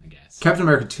 I guess. Captain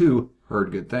America 2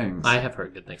 heard good things. I have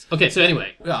heard good things. Okay, so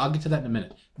anyway. Well, I'll get to that in a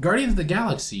minute. Guardians of the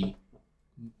Galaxy,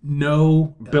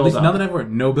 no Build at least up. now that I've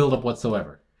heard, no build up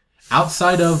whatsoever.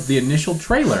 Outside of the initial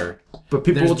trailer, But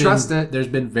people will trust it. There's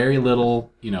been very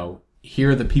little,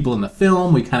 here are the people in the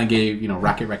film. We kind of gave,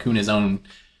 Rocket Raccoon his own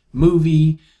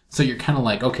movie. So you're kind of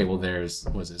like, okay, well,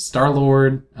 was it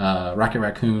Star-Lord, Rocket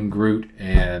Raccoon, Groot,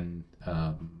 and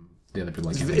the other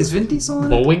people like Is Vin Diesel in it?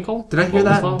 Bullwinkle? Did I hear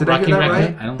that? Bullwinkle? Did I hear Rocky that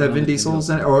Raccoon? right? I don't That know Vin that Vin Diesel's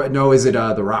in it? Or no, is it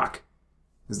The Rock?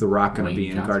 Is The Rock going to Dwayne be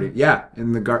in Johnson? Guardians? Yeah,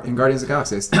 in Guardians of the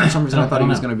Galaxy. For some reason I thought he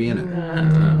was going to be in it.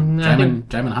 I think-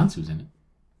 Jaimin Hansu's in it.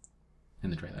 In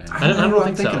the trailer. I don't who I'm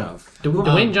think so. thinking of.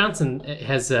 Dwayne Johnson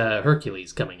has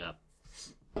Hercules coming up.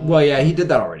 Well, yeah, he did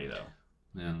that already, though.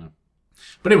 I don't know.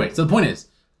 But anyway, so the point is,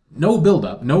 no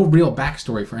build-up, no real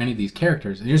backstory for any of these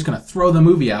characters. And you're just going to throw the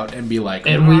movie out and be like...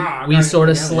 And we sort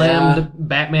of Yeah. slammed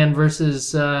Batman versus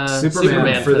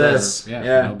Superman for this. Yeah,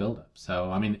 Yeah. no build-up. So,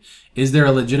 I mean, is there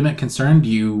a legitimate concern? Do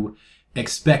you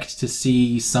expect to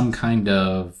see some kind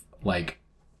of,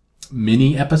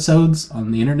 mini episodes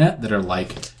on the internet that are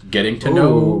getting to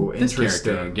know Ooh, this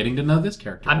interesting. character, getting to know this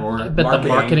character? I bet the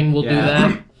marketing will do Yeah.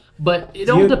 that. But it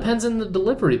all depends on the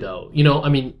delivery, though.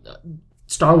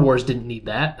 Star Wars didn't need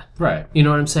that. Right. You know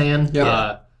what I'm saying?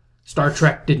 Yeah. Star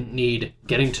Trek didn't need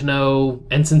getting to know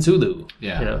Ensign Sulu.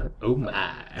 Yeah. You know, oh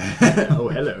my. Oh,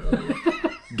 hello.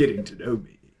 Getting to know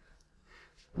me.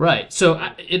 Right. So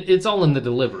it's all in the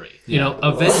delivery. You know,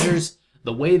 Avengers,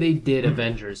 the way they did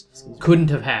Avengers couldn't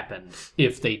have happened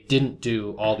if they didn't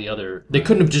do all the other... They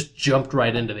couldn't have just jumped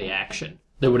right into the action.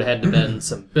 There would have had to been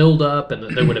some build-up,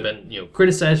 and there would have been,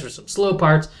 criticized for some slow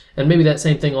parts, and maybe that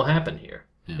same thing will happen here.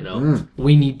 Yeah. You know,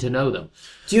 we need to know them.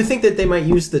 Do you think that they might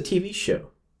use the TV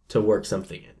show to work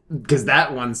something in? Because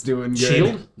that one's doing good.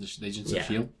 Shield? The Agents of Yeah.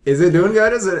 S.H.I.E.L.D.? Is it doing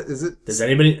good? Is it? Does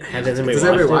anybody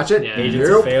watch it? Yeah. Agents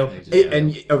Nope. of Fail?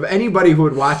 And of anybody who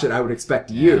would watch it, I would expect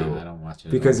you. No, I don't watch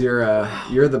it. Because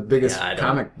you're the biggest Yeah, I don't.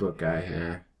 comic book guy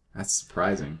here. That's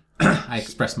surprising. I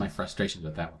expressed my frustrations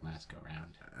with that one last go round.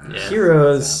 Yeah.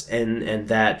 Heroes and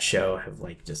that show have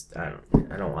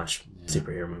I don't watch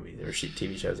superhero movies or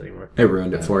TV shows anymore. It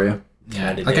ruined it for you.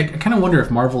 Yeah, Kinda like I did. kind of wonder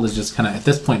if Marvel is just kind of at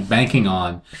this point banking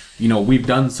on, we've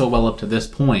done so well up to this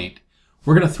point.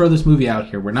 We're gonna throw this movie out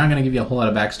here. We're not gonna give you a whole lot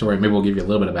of backstory. Maybe we'll give you a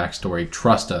little bit of backstory.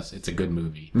 Trust us, it's a good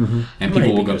movie, and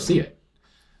people will go see it.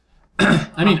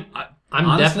 I mean, I'm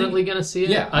honestly, definitely going to see it.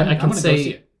 Yeah, I I'm can gonna go say... see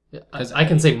it. I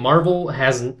can say Marvel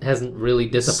hasn't really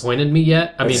disappointed me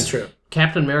yet. I mean, That's true.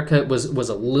 Captain America was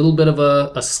a little bit of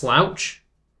a slouch,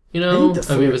 I think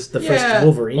the it was first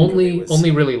Wolverine movie was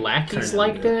only really lackeys kinda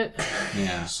liked good. it.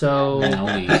 Yeah. So And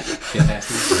only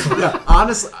fantastic. Yeah,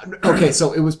 honestly, okay,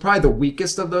 so it was probably the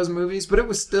weakest of those movies, but it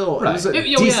was still it was a Right.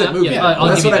 decent movie. yeah, I'll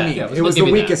That's give what you I that. mean. Yeah, it was I'll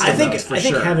the give you that. weakest I of think those, for I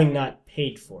think sure. having not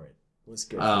paid for it was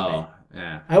good. For Oh, me.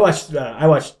 yeah. I watched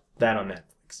that on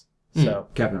Netflix. So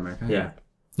Captain America. yeah, You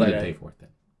But, didn't pay for it then.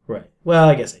 right. Well,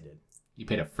 I guess I did. You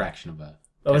paid a fraction of a.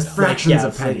 Oh, it's $10. Fractions yeah,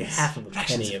 of it's like pennies. half of a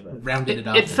penny of a. Rounded it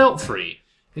up. it felt free.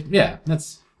 Yeah,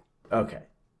 that's. Okay.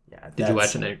 Yeah. Did you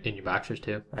watch it in your boxers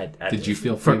too? I Did you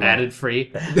feel For free? added free?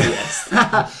 Yes.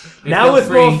 It now felt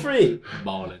with more free.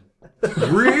 Balling.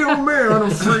 Real man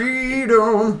of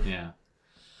freedom. Yeah.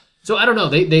 So I don't know.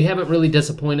 They haven't really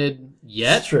disappointed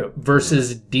yet. It's true.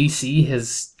 Versus DC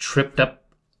has tripped up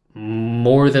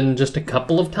more than just a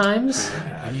couple of times.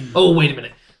 Oh, wait a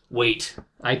minute. Wait.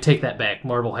 I take that back.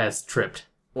 Marvel has tripped.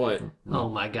 What? Oh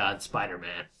my God,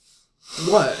 Spider-Man.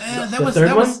 What? The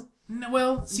third one? No,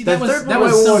 well, see, The that was third that one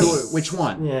was was- Sony. Which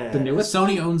one? Yeah. The newest?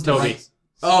 Sony owns the Toby. rights.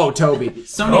 Oh, Toby.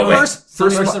 Sony Oh, wait. owns,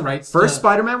 Sony owns the rights. First to-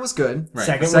 Spider-Man was good. Right.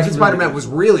 Second Second was Spider-Man really was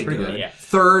really Pretty good. good. Yeah.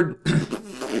 Third,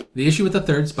 The issue with the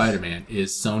third Spider-Man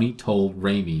is Sony told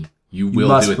Raimi, "You you will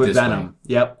must do it put this Venom. way.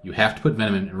 Yep. You have to put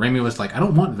Venom in." And Raimi was like, "I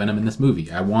don't want Venom in this movie.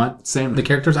 I want Same. the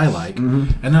characters I like." And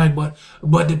they're like,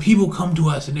 "But the people come to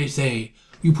us and they say."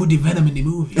 You put the Venom in the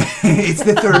movie. It's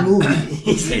the third movie.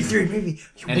 It's the third movie.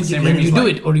 And Sam Raimi's You do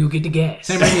like, it or you get the gas.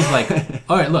 Sam Raimi's like,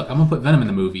 all right, look, I'm going to put Venom in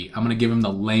the movie. I'm going to give him the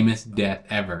lamest death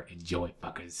ever. Enjoy,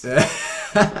 fuckers.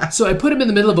 So I put him in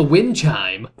the middle of a wind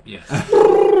chime. Yeah.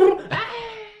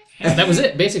 And that was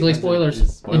it. Basically,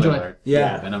 spoilers. Spoiler Enjoy. alert.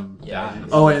 Yeah. Venom. Yeah. dies.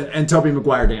 Oh, and Tobey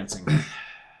Maguire dancing.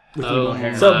 Oh,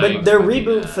 So, my but their God.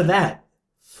 reboot for that,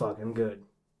 fucking good.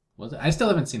 Was it? I still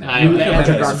haven't seen that. I- You- I- you-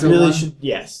 Andrew Okay, so Garfield really one? should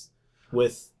yes.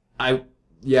 With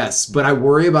Yes, but I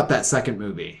worry about that second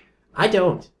movie. I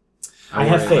don't. I worry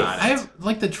have faith. about it. I have,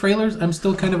 like the trailers, I'm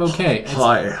still kind of okay. It's-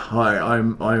 Hi,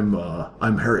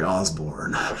 I'm Harry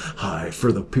Osborn. Hi,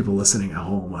 for the people listening at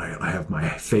home, I have my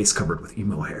face covered with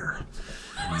emo hair.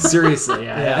 Seriously,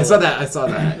 yeah. I saw that.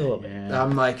 A little bit.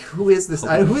 I'm like, who is this?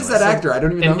 Who is that actor? I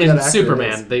don't even know who And that actor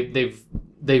Superman. is.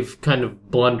 They've kind of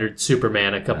blundered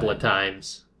Superman a couple of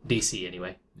times. DC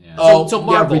anyway. yeah. Oh, So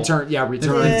Marvel- Return. Yeah,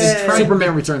 Returns. Yeah.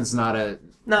 Superman Returns not a.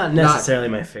 Not necessarily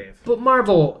my fave. But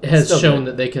Marvel has Still shown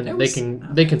good.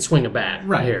 that they can swing a bat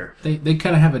Right. here. They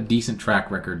kind of have a decent track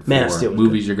record Man of for Steel was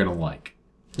movies you're going to like.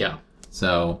 Yeah.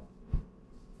 So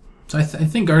I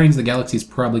think Guardians of the Galaxy is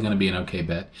probably going to be an okay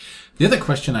bet. The other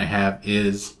question I have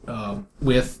is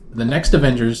with the next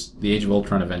Avengers, the Age of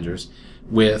Ultron Avengers,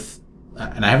 with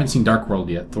and I haven't seen Dark World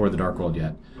yet, Thor: The Dark World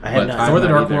yet. I have But not. Thor: I The have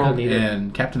Dark not either. World Neither.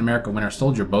 and Captain America: Winter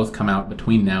Soldier both come out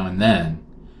between now and then.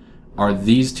 Are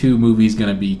these two movies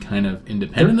going to be kind of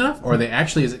independent enough, or are they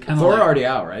actually? Is it kind of Thor like, already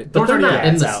out, right? But Thor's they're already not out.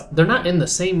 in It's the out. they're not in the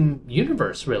same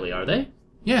universe, really, are they?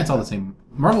 Yeah, it's all the same.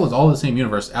 Marvel is all the same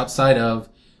universe outside of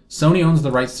Sony owns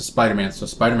the rights to Spider-Man, so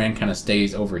Spider-Man kind of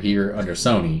stays over here under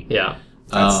Sony. Yeah.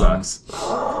 That sucks.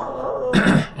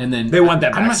 And then They want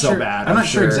that I'm back not so sure, bad, I'm I'm not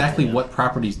sure sure. exactly what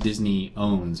properties Disney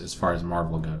owns as far as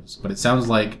Marvel goes, but it sounds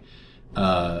like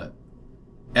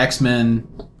X-Men.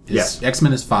 Yes.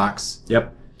 X-Men is Fox,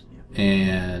 Yep.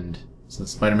 and so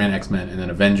Spider-Man, X-Men, and then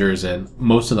Avengers, and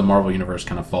most of the Marvel universe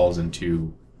kind of falls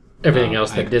into Everything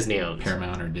else that I- Disney owns.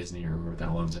 Paramount or Disney or whoever the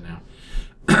hell owns it now.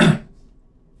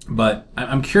 But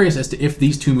I'm curious as to if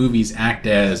these two movies act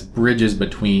as bridges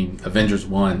between Avengers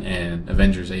 1 and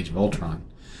Avengers Age of Ultron.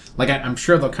 Like, I'm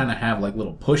sure they'll kind of have, like,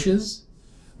 little pushes,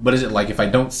 but is it like if I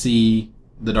don't see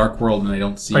The Dark World and I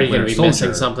don't see Are you going Winter to be missing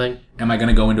Soldier, something? am I going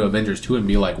to go into Avengers 2 and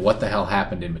be like, what the hell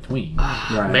happened in between?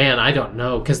 Right. Man, I don't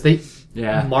know, because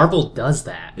Yeah. Marvel does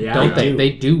that, Yeah, don't they they? do. They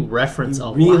do reference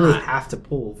a really lot. have to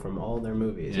pull from all their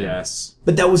movies. Yes.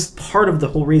 But that was part of the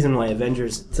whole reason why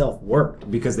Avengers itself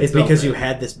worked. Because they it's built because it. you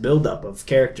had this buildup of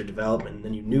character development, and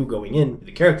then you knew going in who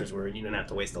the characters were, and you didn't have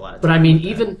to waste a lot of time. But I mean,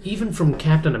 with that. even from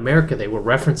Captain America, they were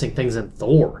referencing things in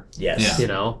Thor. Yes. Yeah. You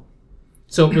know,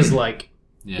 so it was like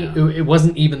Yeah. it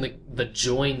wasn't even the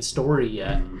joined story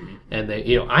yet, and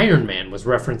Iron Man was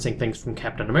referencing things from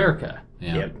Captain America.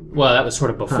 Yeah. Yep. Well, that was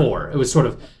sort of before. It was sort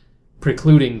of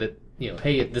precluding that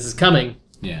hey, this is coming.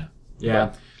 Yeah.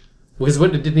 Yeah. Because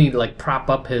didn't he like prop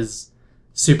up his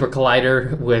super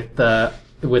collider with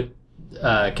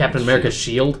Captain America's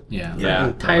shield? Yeah. Yeah. I'm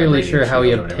entirely sure how he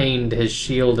Shield or whatever. obtained his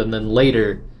shield, and then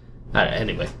later.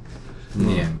 Anyway,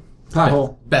 Yeah. Plot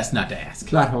hole. Best not to ask.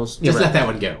 Plot holes. Just let that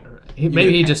one go.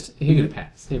 maybe he just You get a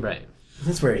pass. right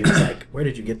That's where he was like, "Where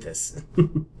did you get this?"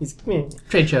 He's like, "Meh."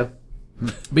 trade show.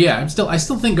 But yeah, I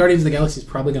still think Guardians of the Galaxy is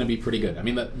probably going to be pretty good. I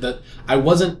mean, I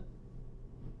wasn't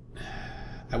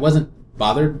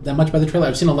bothered that much by the trailer.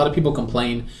 I've seen a lot of people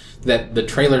complain that the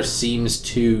trailer seems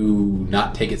to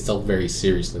not take itself very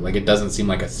seriously. Like, it doesn't seem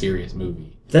like a serious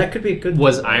movie. That could be a good.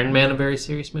 Was Iron Man a very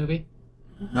serious movie?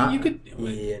 You could.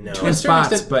 Yeah, no. To a certain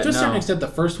spots, extent, but to a certain no. extent, the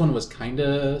first one was kind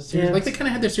of serious. Yeah. Like, they kind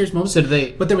of had their serious moments. So do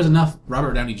they? But there was enough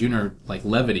Robert Downey Jr. like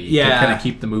levity to Yeah. kind of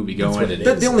keep the movie going. what it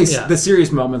The, is. the only Yeah. the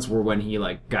serious moments were when he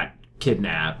like got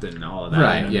kidnapped and all of that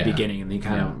Right, in yeah. the beginning, and they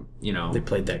kind of They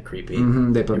played that creepy.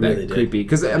 they put They that really did. creepy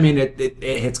because I mean it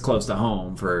hits close to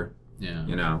home for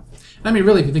Yeah. . I mean,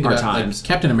 really, if you think Our about it, like, times.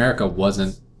 Captain America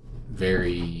wasn't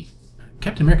very.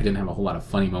 Captain America didn't have a whole lot of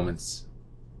funny moments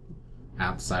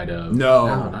outside of.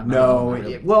 not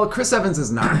really. Well, Chris Evans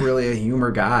is not really a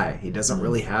humor guy. He doesn't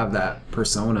really have that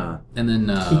persona. And then.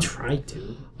 He tried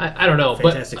to. I don't know,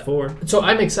 Fantastic Four. but so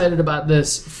I'm excited about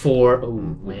this for. Oh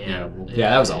man,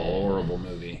 Yeah, that was a horrible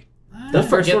movie. The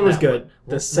first Forget one was that good. one.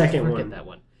 The We'll second forget one. that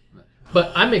one.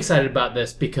 But I'm excited about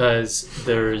this because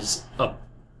there's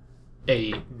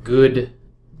a good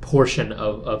portion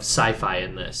of sci-fi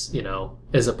in this,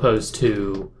 as opposed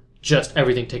to just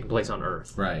everything taking place on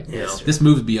Earth. Right. Yes. This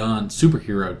moves beyond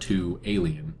superhero to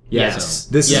alien. Yes.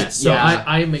 So, This Yes. is So yeah.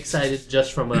 I'm excited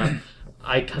just from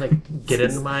I kind of get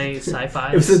into my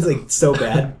sci-fi. It was like so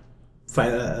bad.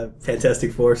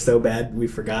 Fantastic Four so bad we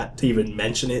forgot to even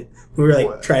mention it. We were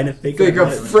like trying to think Think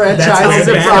about of it. franchises That's how and bad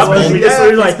it was. problems. We just Yeah.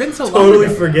 we were like It's been so long totally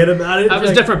ago. forget about it. That was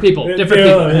Like, different people. Different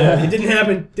yeah, people. Yeah. It didn't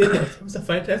happen. It was a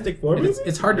Fantastic Four. And movie?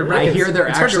 it's hard to I reconcile. hear they're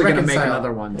it's hard to actually going to make reconcile-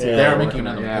 another one too. Yeah, They are we're making working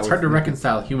another on one. it. It's Yeah, hard to with-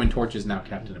 reconcile Human Torch is now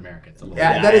Captain America. It's a little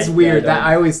Yeah, Yeah, that is I- weird. yeah,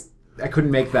 That I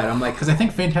couldn't make that. I'm like, because I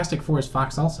think Fantastic Four is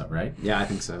Fox also, right? yeah, I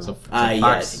think so. So yeah, I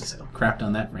Fox think so. crapped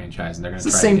on that franchise, and they're going It's to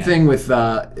the try same again. thing with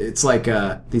it's like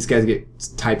these guys get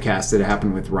typecasted. It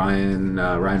happened with Ryan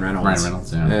Reynolds. Ryan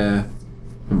Reynolds, yeah.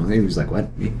 He was like,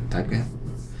 what? Typecast?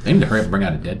 They need to hurry up and bring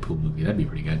out a Deadpool movie. That'd be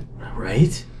pretty good.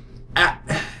 Right?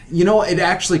 You know, it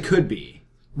actually could be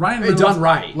Ryan Hey, Reynolds, done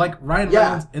right. like Ryan Yeah.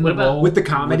 Reynolds in What the about- role with the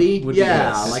comedy. would be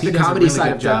Yeah, good. like He the does a comedy really side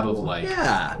good of job Deadpool. of like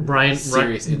Yeah, Brian,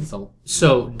 serious insult.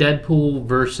 So Deadpool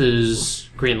versus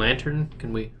Green Lantern.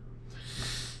 Can we?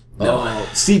 Oh,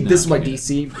 see, this is why can't do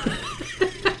DC.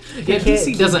 Yeah,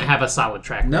 DC doesn't have a solid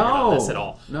track record on this at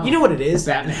all. No. You know what it is?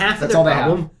 Batman. Half of That's their all they have.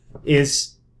 problem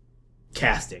is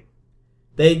casting.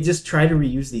 They just try to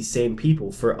reuse these same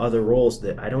people for other roles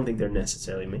that I don't think they're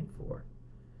necessarily made for.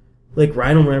 Like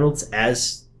Ryan Reynolds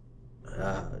as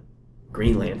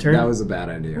Green Lantern. That was a bad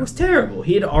It idea. was terrible.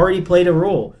 He had already played a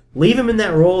role. Leave him in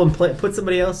that role and put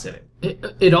somebody else in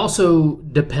it. It also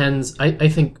depends. I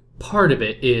think part of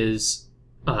it is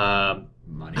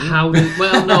Money. how.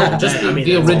 Well, no, just I mean,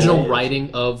 the that's all original it is.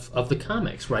 writing of the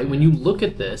comics. Right. When you look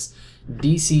at this,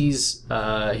 DC's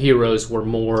heroes were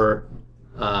more.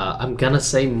 I'm gonna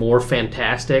say more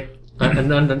fantastic. I'm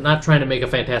not trying to make a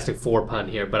Fantastic Four pun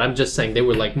here, but I'm just saying they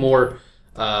were like more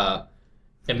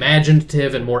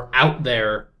imaginative and more out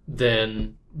there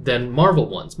than Marvel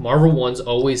ones. Marvel ones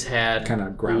always had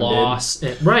Kinda grounded. loss,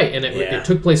 right? And Yeah. it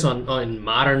took place on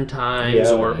modern times,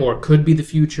 Yeah, or could be the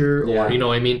future, Yeah. or you know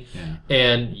what I mean, Yeah.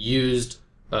 and used.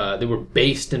 They were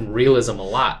based in realism a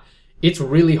lot. It's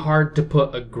really hard to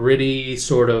put a gritty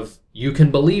sort of you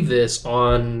can believe this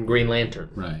on Green Lantern.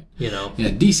 Right. You know, Yeah,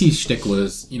 DC's shtick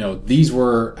was, these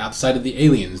were outside of the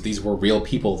aliens. These were real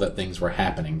people that things were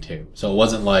happening to. So it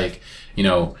wasn't like,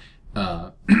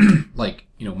 like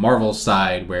Marvel's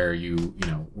side where you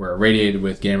were irradiated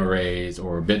with gamma rays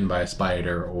or bitten by a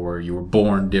spider or you were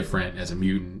born different as a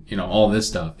mutant, all this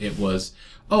stuff. It was,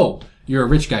 oh, you're a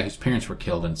rich guy whose parents were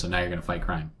killed and so now you're going to fight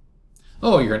crime.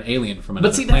 Oh, you're an alien from another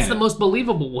But see, planet. that's the most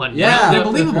believable one. Yeah, they're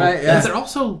believable. Right, yeah. But they're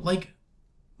also like,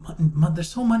 they're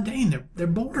so mundane. They're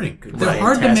boring. They're Right,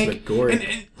 hard to make. Fantasmagoric.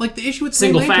 And like the issue with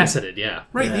Single Green Lantern, faceted, yeah.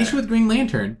 right? Yeah. The issue with Green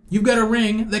Lantern, you've got a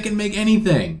ring that can make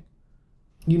anything.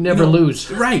 You never lose.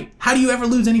 Right. How do you ever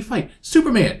lose any fight?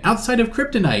 Superman, outside of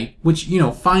Kryptonite, which,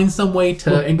 finds some way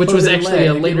to Which encode was it in actually lead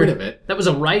a and later. get rid of it. That was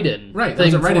a write-in. Right. That Thing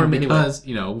was a for write-in him anyway. because,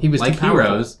 He was like too powerful.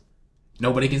 heroes,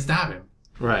 nobody can stop him.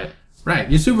 Right. Right.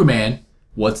 You're Superman.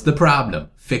 What's the problem?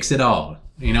 Fix it all.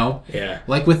 Yeah.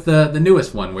 Like with the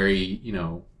newest one where he,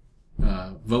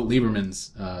 vote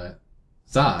Lieberman's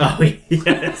Zod. Oh,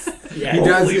 yes. Yeah. He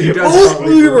does. Oh,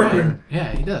 totally Lieberman.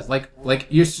 Yeah, he does. Like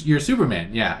you're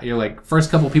Superman. Yeah, you're like first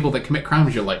couple people that commit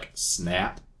crimes. You're like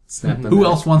snap. Snap them Who back.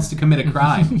 else wants to commit a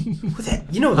crime?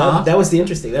 That was the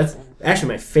interesting. That's actually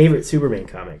my favorite Superman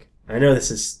comic. I know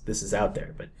this is out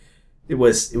there, but it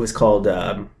was called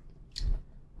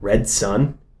Red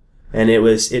Sun, and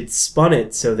it spun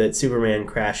it so that Superman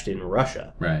crashed in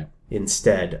Russia Right.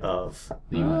 instead of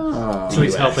So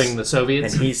he's US. helping the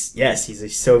Soviets. and he's a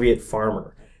Soviet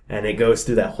farmer, and it goes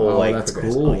through that whole that's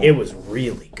progress. cool. It was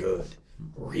really good.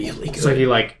 Really good. So he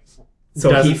So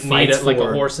doesn't he fights need like a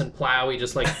for- horse and plow. He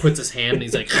just puts his hand and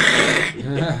he's like,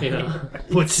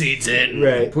 put seeds in.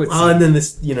 Right. Puts- Well, and then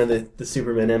this, the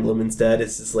Superman emblem instead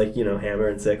is just hammer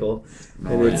and sickle,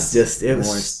 and it's just it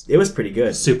was pretty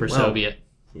good. Super Well, Soviet.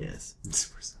 Yes.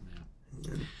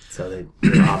 So they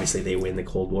obviously they win the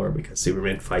Cold War because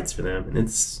Superman fights for them, and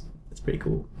it's pretty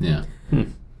cool. Yeah.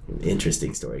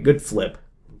 Interesting story. Good flip.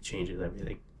 Changes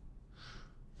everything.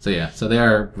 So yeah. So they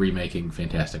are remaking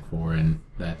Fantastic Four, and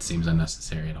that seems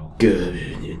unnecessary at all. Good.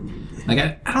 Like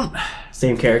I don't.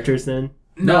 Same characters then.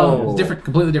 No, different,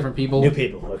 completely different people. New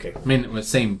people. Okay. I mean, it was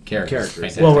same characters.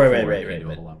 Fantastic Well, Four, right, you can do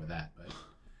right. a lot with that, but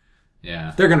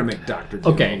yeah. They're gonna make Dr.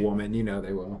 Doom Okay. a woman. You know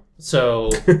they will. So,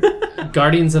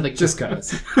 Guardians of the Just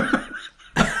cause.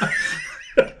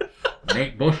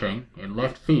 Nate Bushing in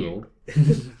left field.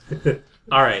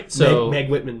 All right. So Meg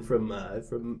Whitman from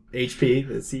HP,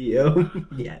 the CEO.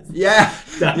 Yes. Yeah.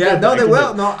 Yeah. No, they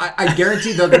will. No, I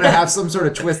guarantee they're gonna have some sort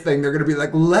of twist thing. They're gonna be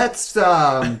like, let's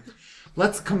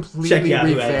completely Check out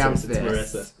who revamp answers.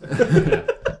 It's this.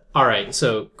 Marissa. all right.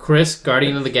 So Chris,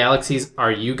 Guardian of the Galaxies,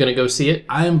 are you gonna go see it?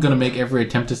 I am gonna make every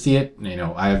attempt to see it.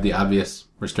 I have the obvious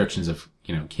restrictions of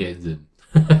kids and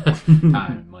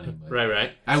time and money. But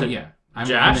Right. I'm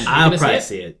Josh? in. I'll gonna probably see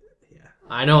see it.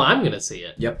 I know I'm gonna see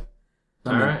it. Yep.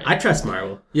 All right. I trust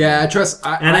Marvel, Yeah, I trust.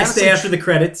 and I stay after the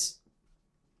credits.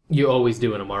 You always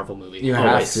do in a Marvel movie. You have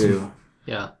always. to.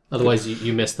 Yeah. Otherwise,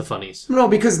 you miss the funnies. No,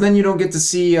 because then you don't get to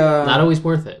see. Not always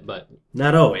worth it, but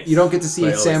Not always. You don't get to see But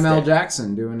I always Samuel L. stay.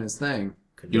 Jackson doing his thing.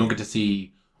 You don't get to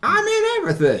see I'm in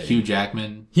everything. Hugh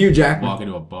Jackman Hugh Jackman. walk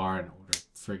into a bar and order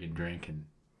a friggin' drink, and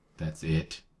that's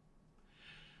it.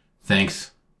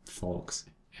 Thanks, folks.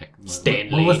 Heck, Stan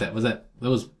what Lee. was that? That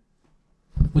was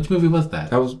which movie was that?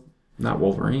 That was not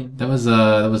Wolverine. That was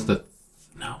the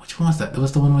no. Which one was that? That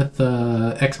was the one with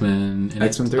X-Men. and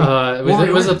X-Men 3.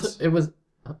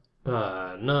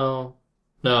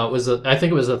 No, it was. I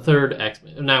think it was the third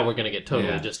X-Men. Now we're gonna get totally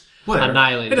Yeah. just Whatever.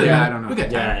 annihilated. It doesn't Yeah, matter. I don't know. We got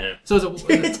time. Yeah, I know. So is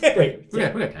it? Wait, we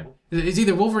got time. It's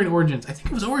either Wolverine Origins. I think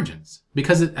it was Origins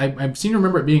because I seem to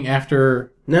remember it being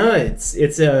after. No, it's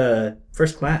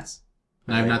First Class.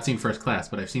 I've not seen First Class,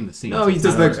 but I've seen the scene. No, he It's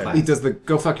does not First the Class. he does the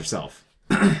go fuck yourself.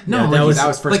 No, Yeah, like that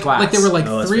was First like, Class. Like there were like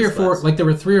Oh, it's three or First four. Class. Like there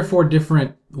were 3 or 4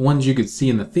 different ones you could see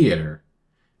in the theater,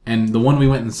 and the one we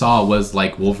went and saw was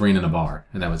like Wolverine in a bar,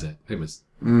 and that was it. It was.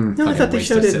 No, I thought they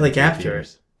showed it like after.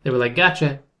 They were like,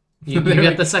 "Gotcha, you They were got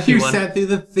like, the second you one." Sat through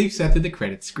the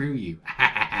credits. Screw you.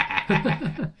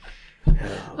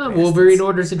 Wolverine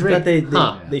orders a I drink. thought they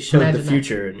Huh. they showed Imagine the that.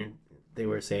 future, and they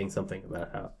were saying something about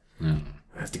how No.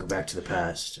 I have to go back to the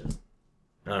past.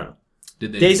 I don't know.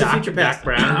 Did they? Days of Doc- Future Past. Doc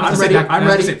Brown. I was ready, gonna say, I'm I was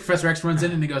ready. gonna say, Professor X runs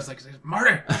in and he goes like,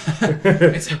 "Martyr,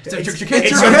 it's your kids, It's it's your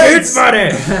kids, buddy!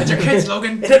 it's your kids,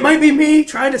 Logan." And it might be me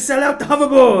trying to sell out the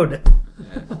hoverboard.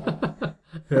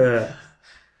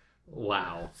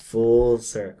 Wow. Full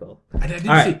circle. I didn't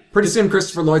All right. see. Pretty soon,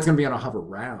 Christopher Lloyd's gonna be on a hover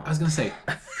round. I was gonna say,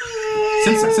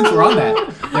 since we're on that,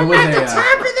 there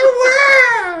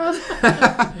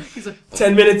was a.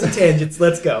 10 minutes of tangents.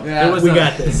 Let's go. Yeah. We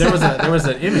got this. There was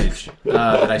an image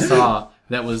that I saw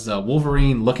that was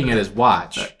Wolverine looking at his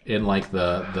watch in like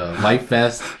the life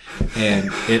vest, and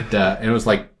it was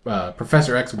like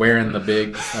Professor X wearing the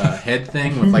big head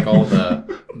thing with like all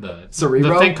the The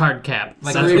Cerebro. think card cap.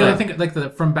 like That's I what I think like the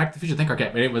from Back to the Future think card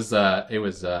cap. It was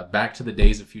Back to the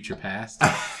Days of Future Past.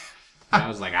 I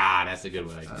was like, that's a good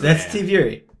one. That's Yeah. T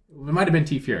Fury. It might have been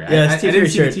T Fury. Yeah, it's T I Fury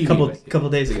didn't see the shirt TV, a but- couple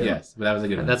days ago. Yes, but that was a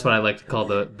good one. That's what I like to call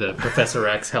the Professor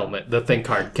X helmet, the think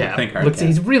card cap. Think card Looks, cap.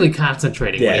 He's really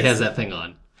concentrating when he Yes. has that thing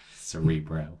on.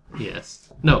 Cerebro.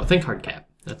 Yes. No, think card cap.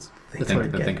 That's The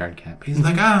card cap. think card cap. He's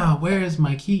like, where's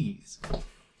my keys?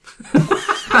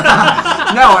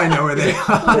 Now I know where they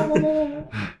are.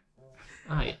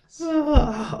 yes.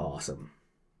 Oh, awesome.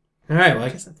 All right, well, I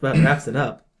guess that about wraps it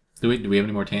up. Do we have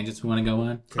any more tangents we want to go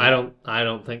on? I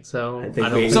don't think so. I think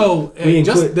don't we- So We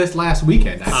just include- this last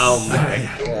weekend. Oh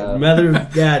my. Mother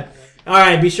of God. All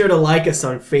right, be sure to like us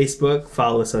on Facebook,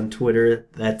 follow us on Twitter.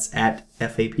 That's at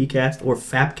FAPcast or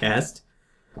FAPcast.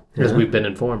 Because we've been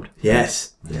informed.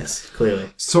 Yes, clearly.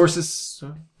 Sources.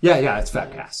 Yeah, it's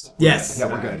Fatcast. Yes. Yeah,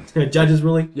 we're good. Judge's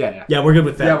ruling? Yeah. Yeah, we're good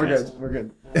with Yeah, FAPcast. we're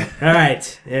good. All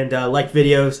right, and like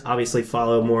videos, obviously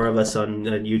follow more of us on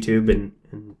YouTube and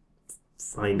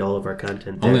find all of our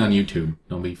content there. Only on YouTube.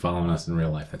 Don't be following us in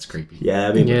real life. That's creepy. Yeah,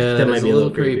 I mean, Yeah, that might that's be a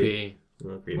little creepy. A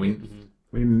little creepy.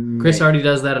 Chris already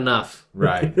does that enough.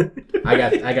 Right. I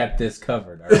got this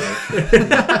covered. All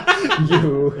right.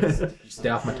 You. Stay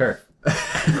off my turf.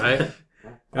 Right? All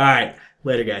right,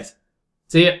 later, guys.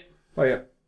 See ya. Oh yeah.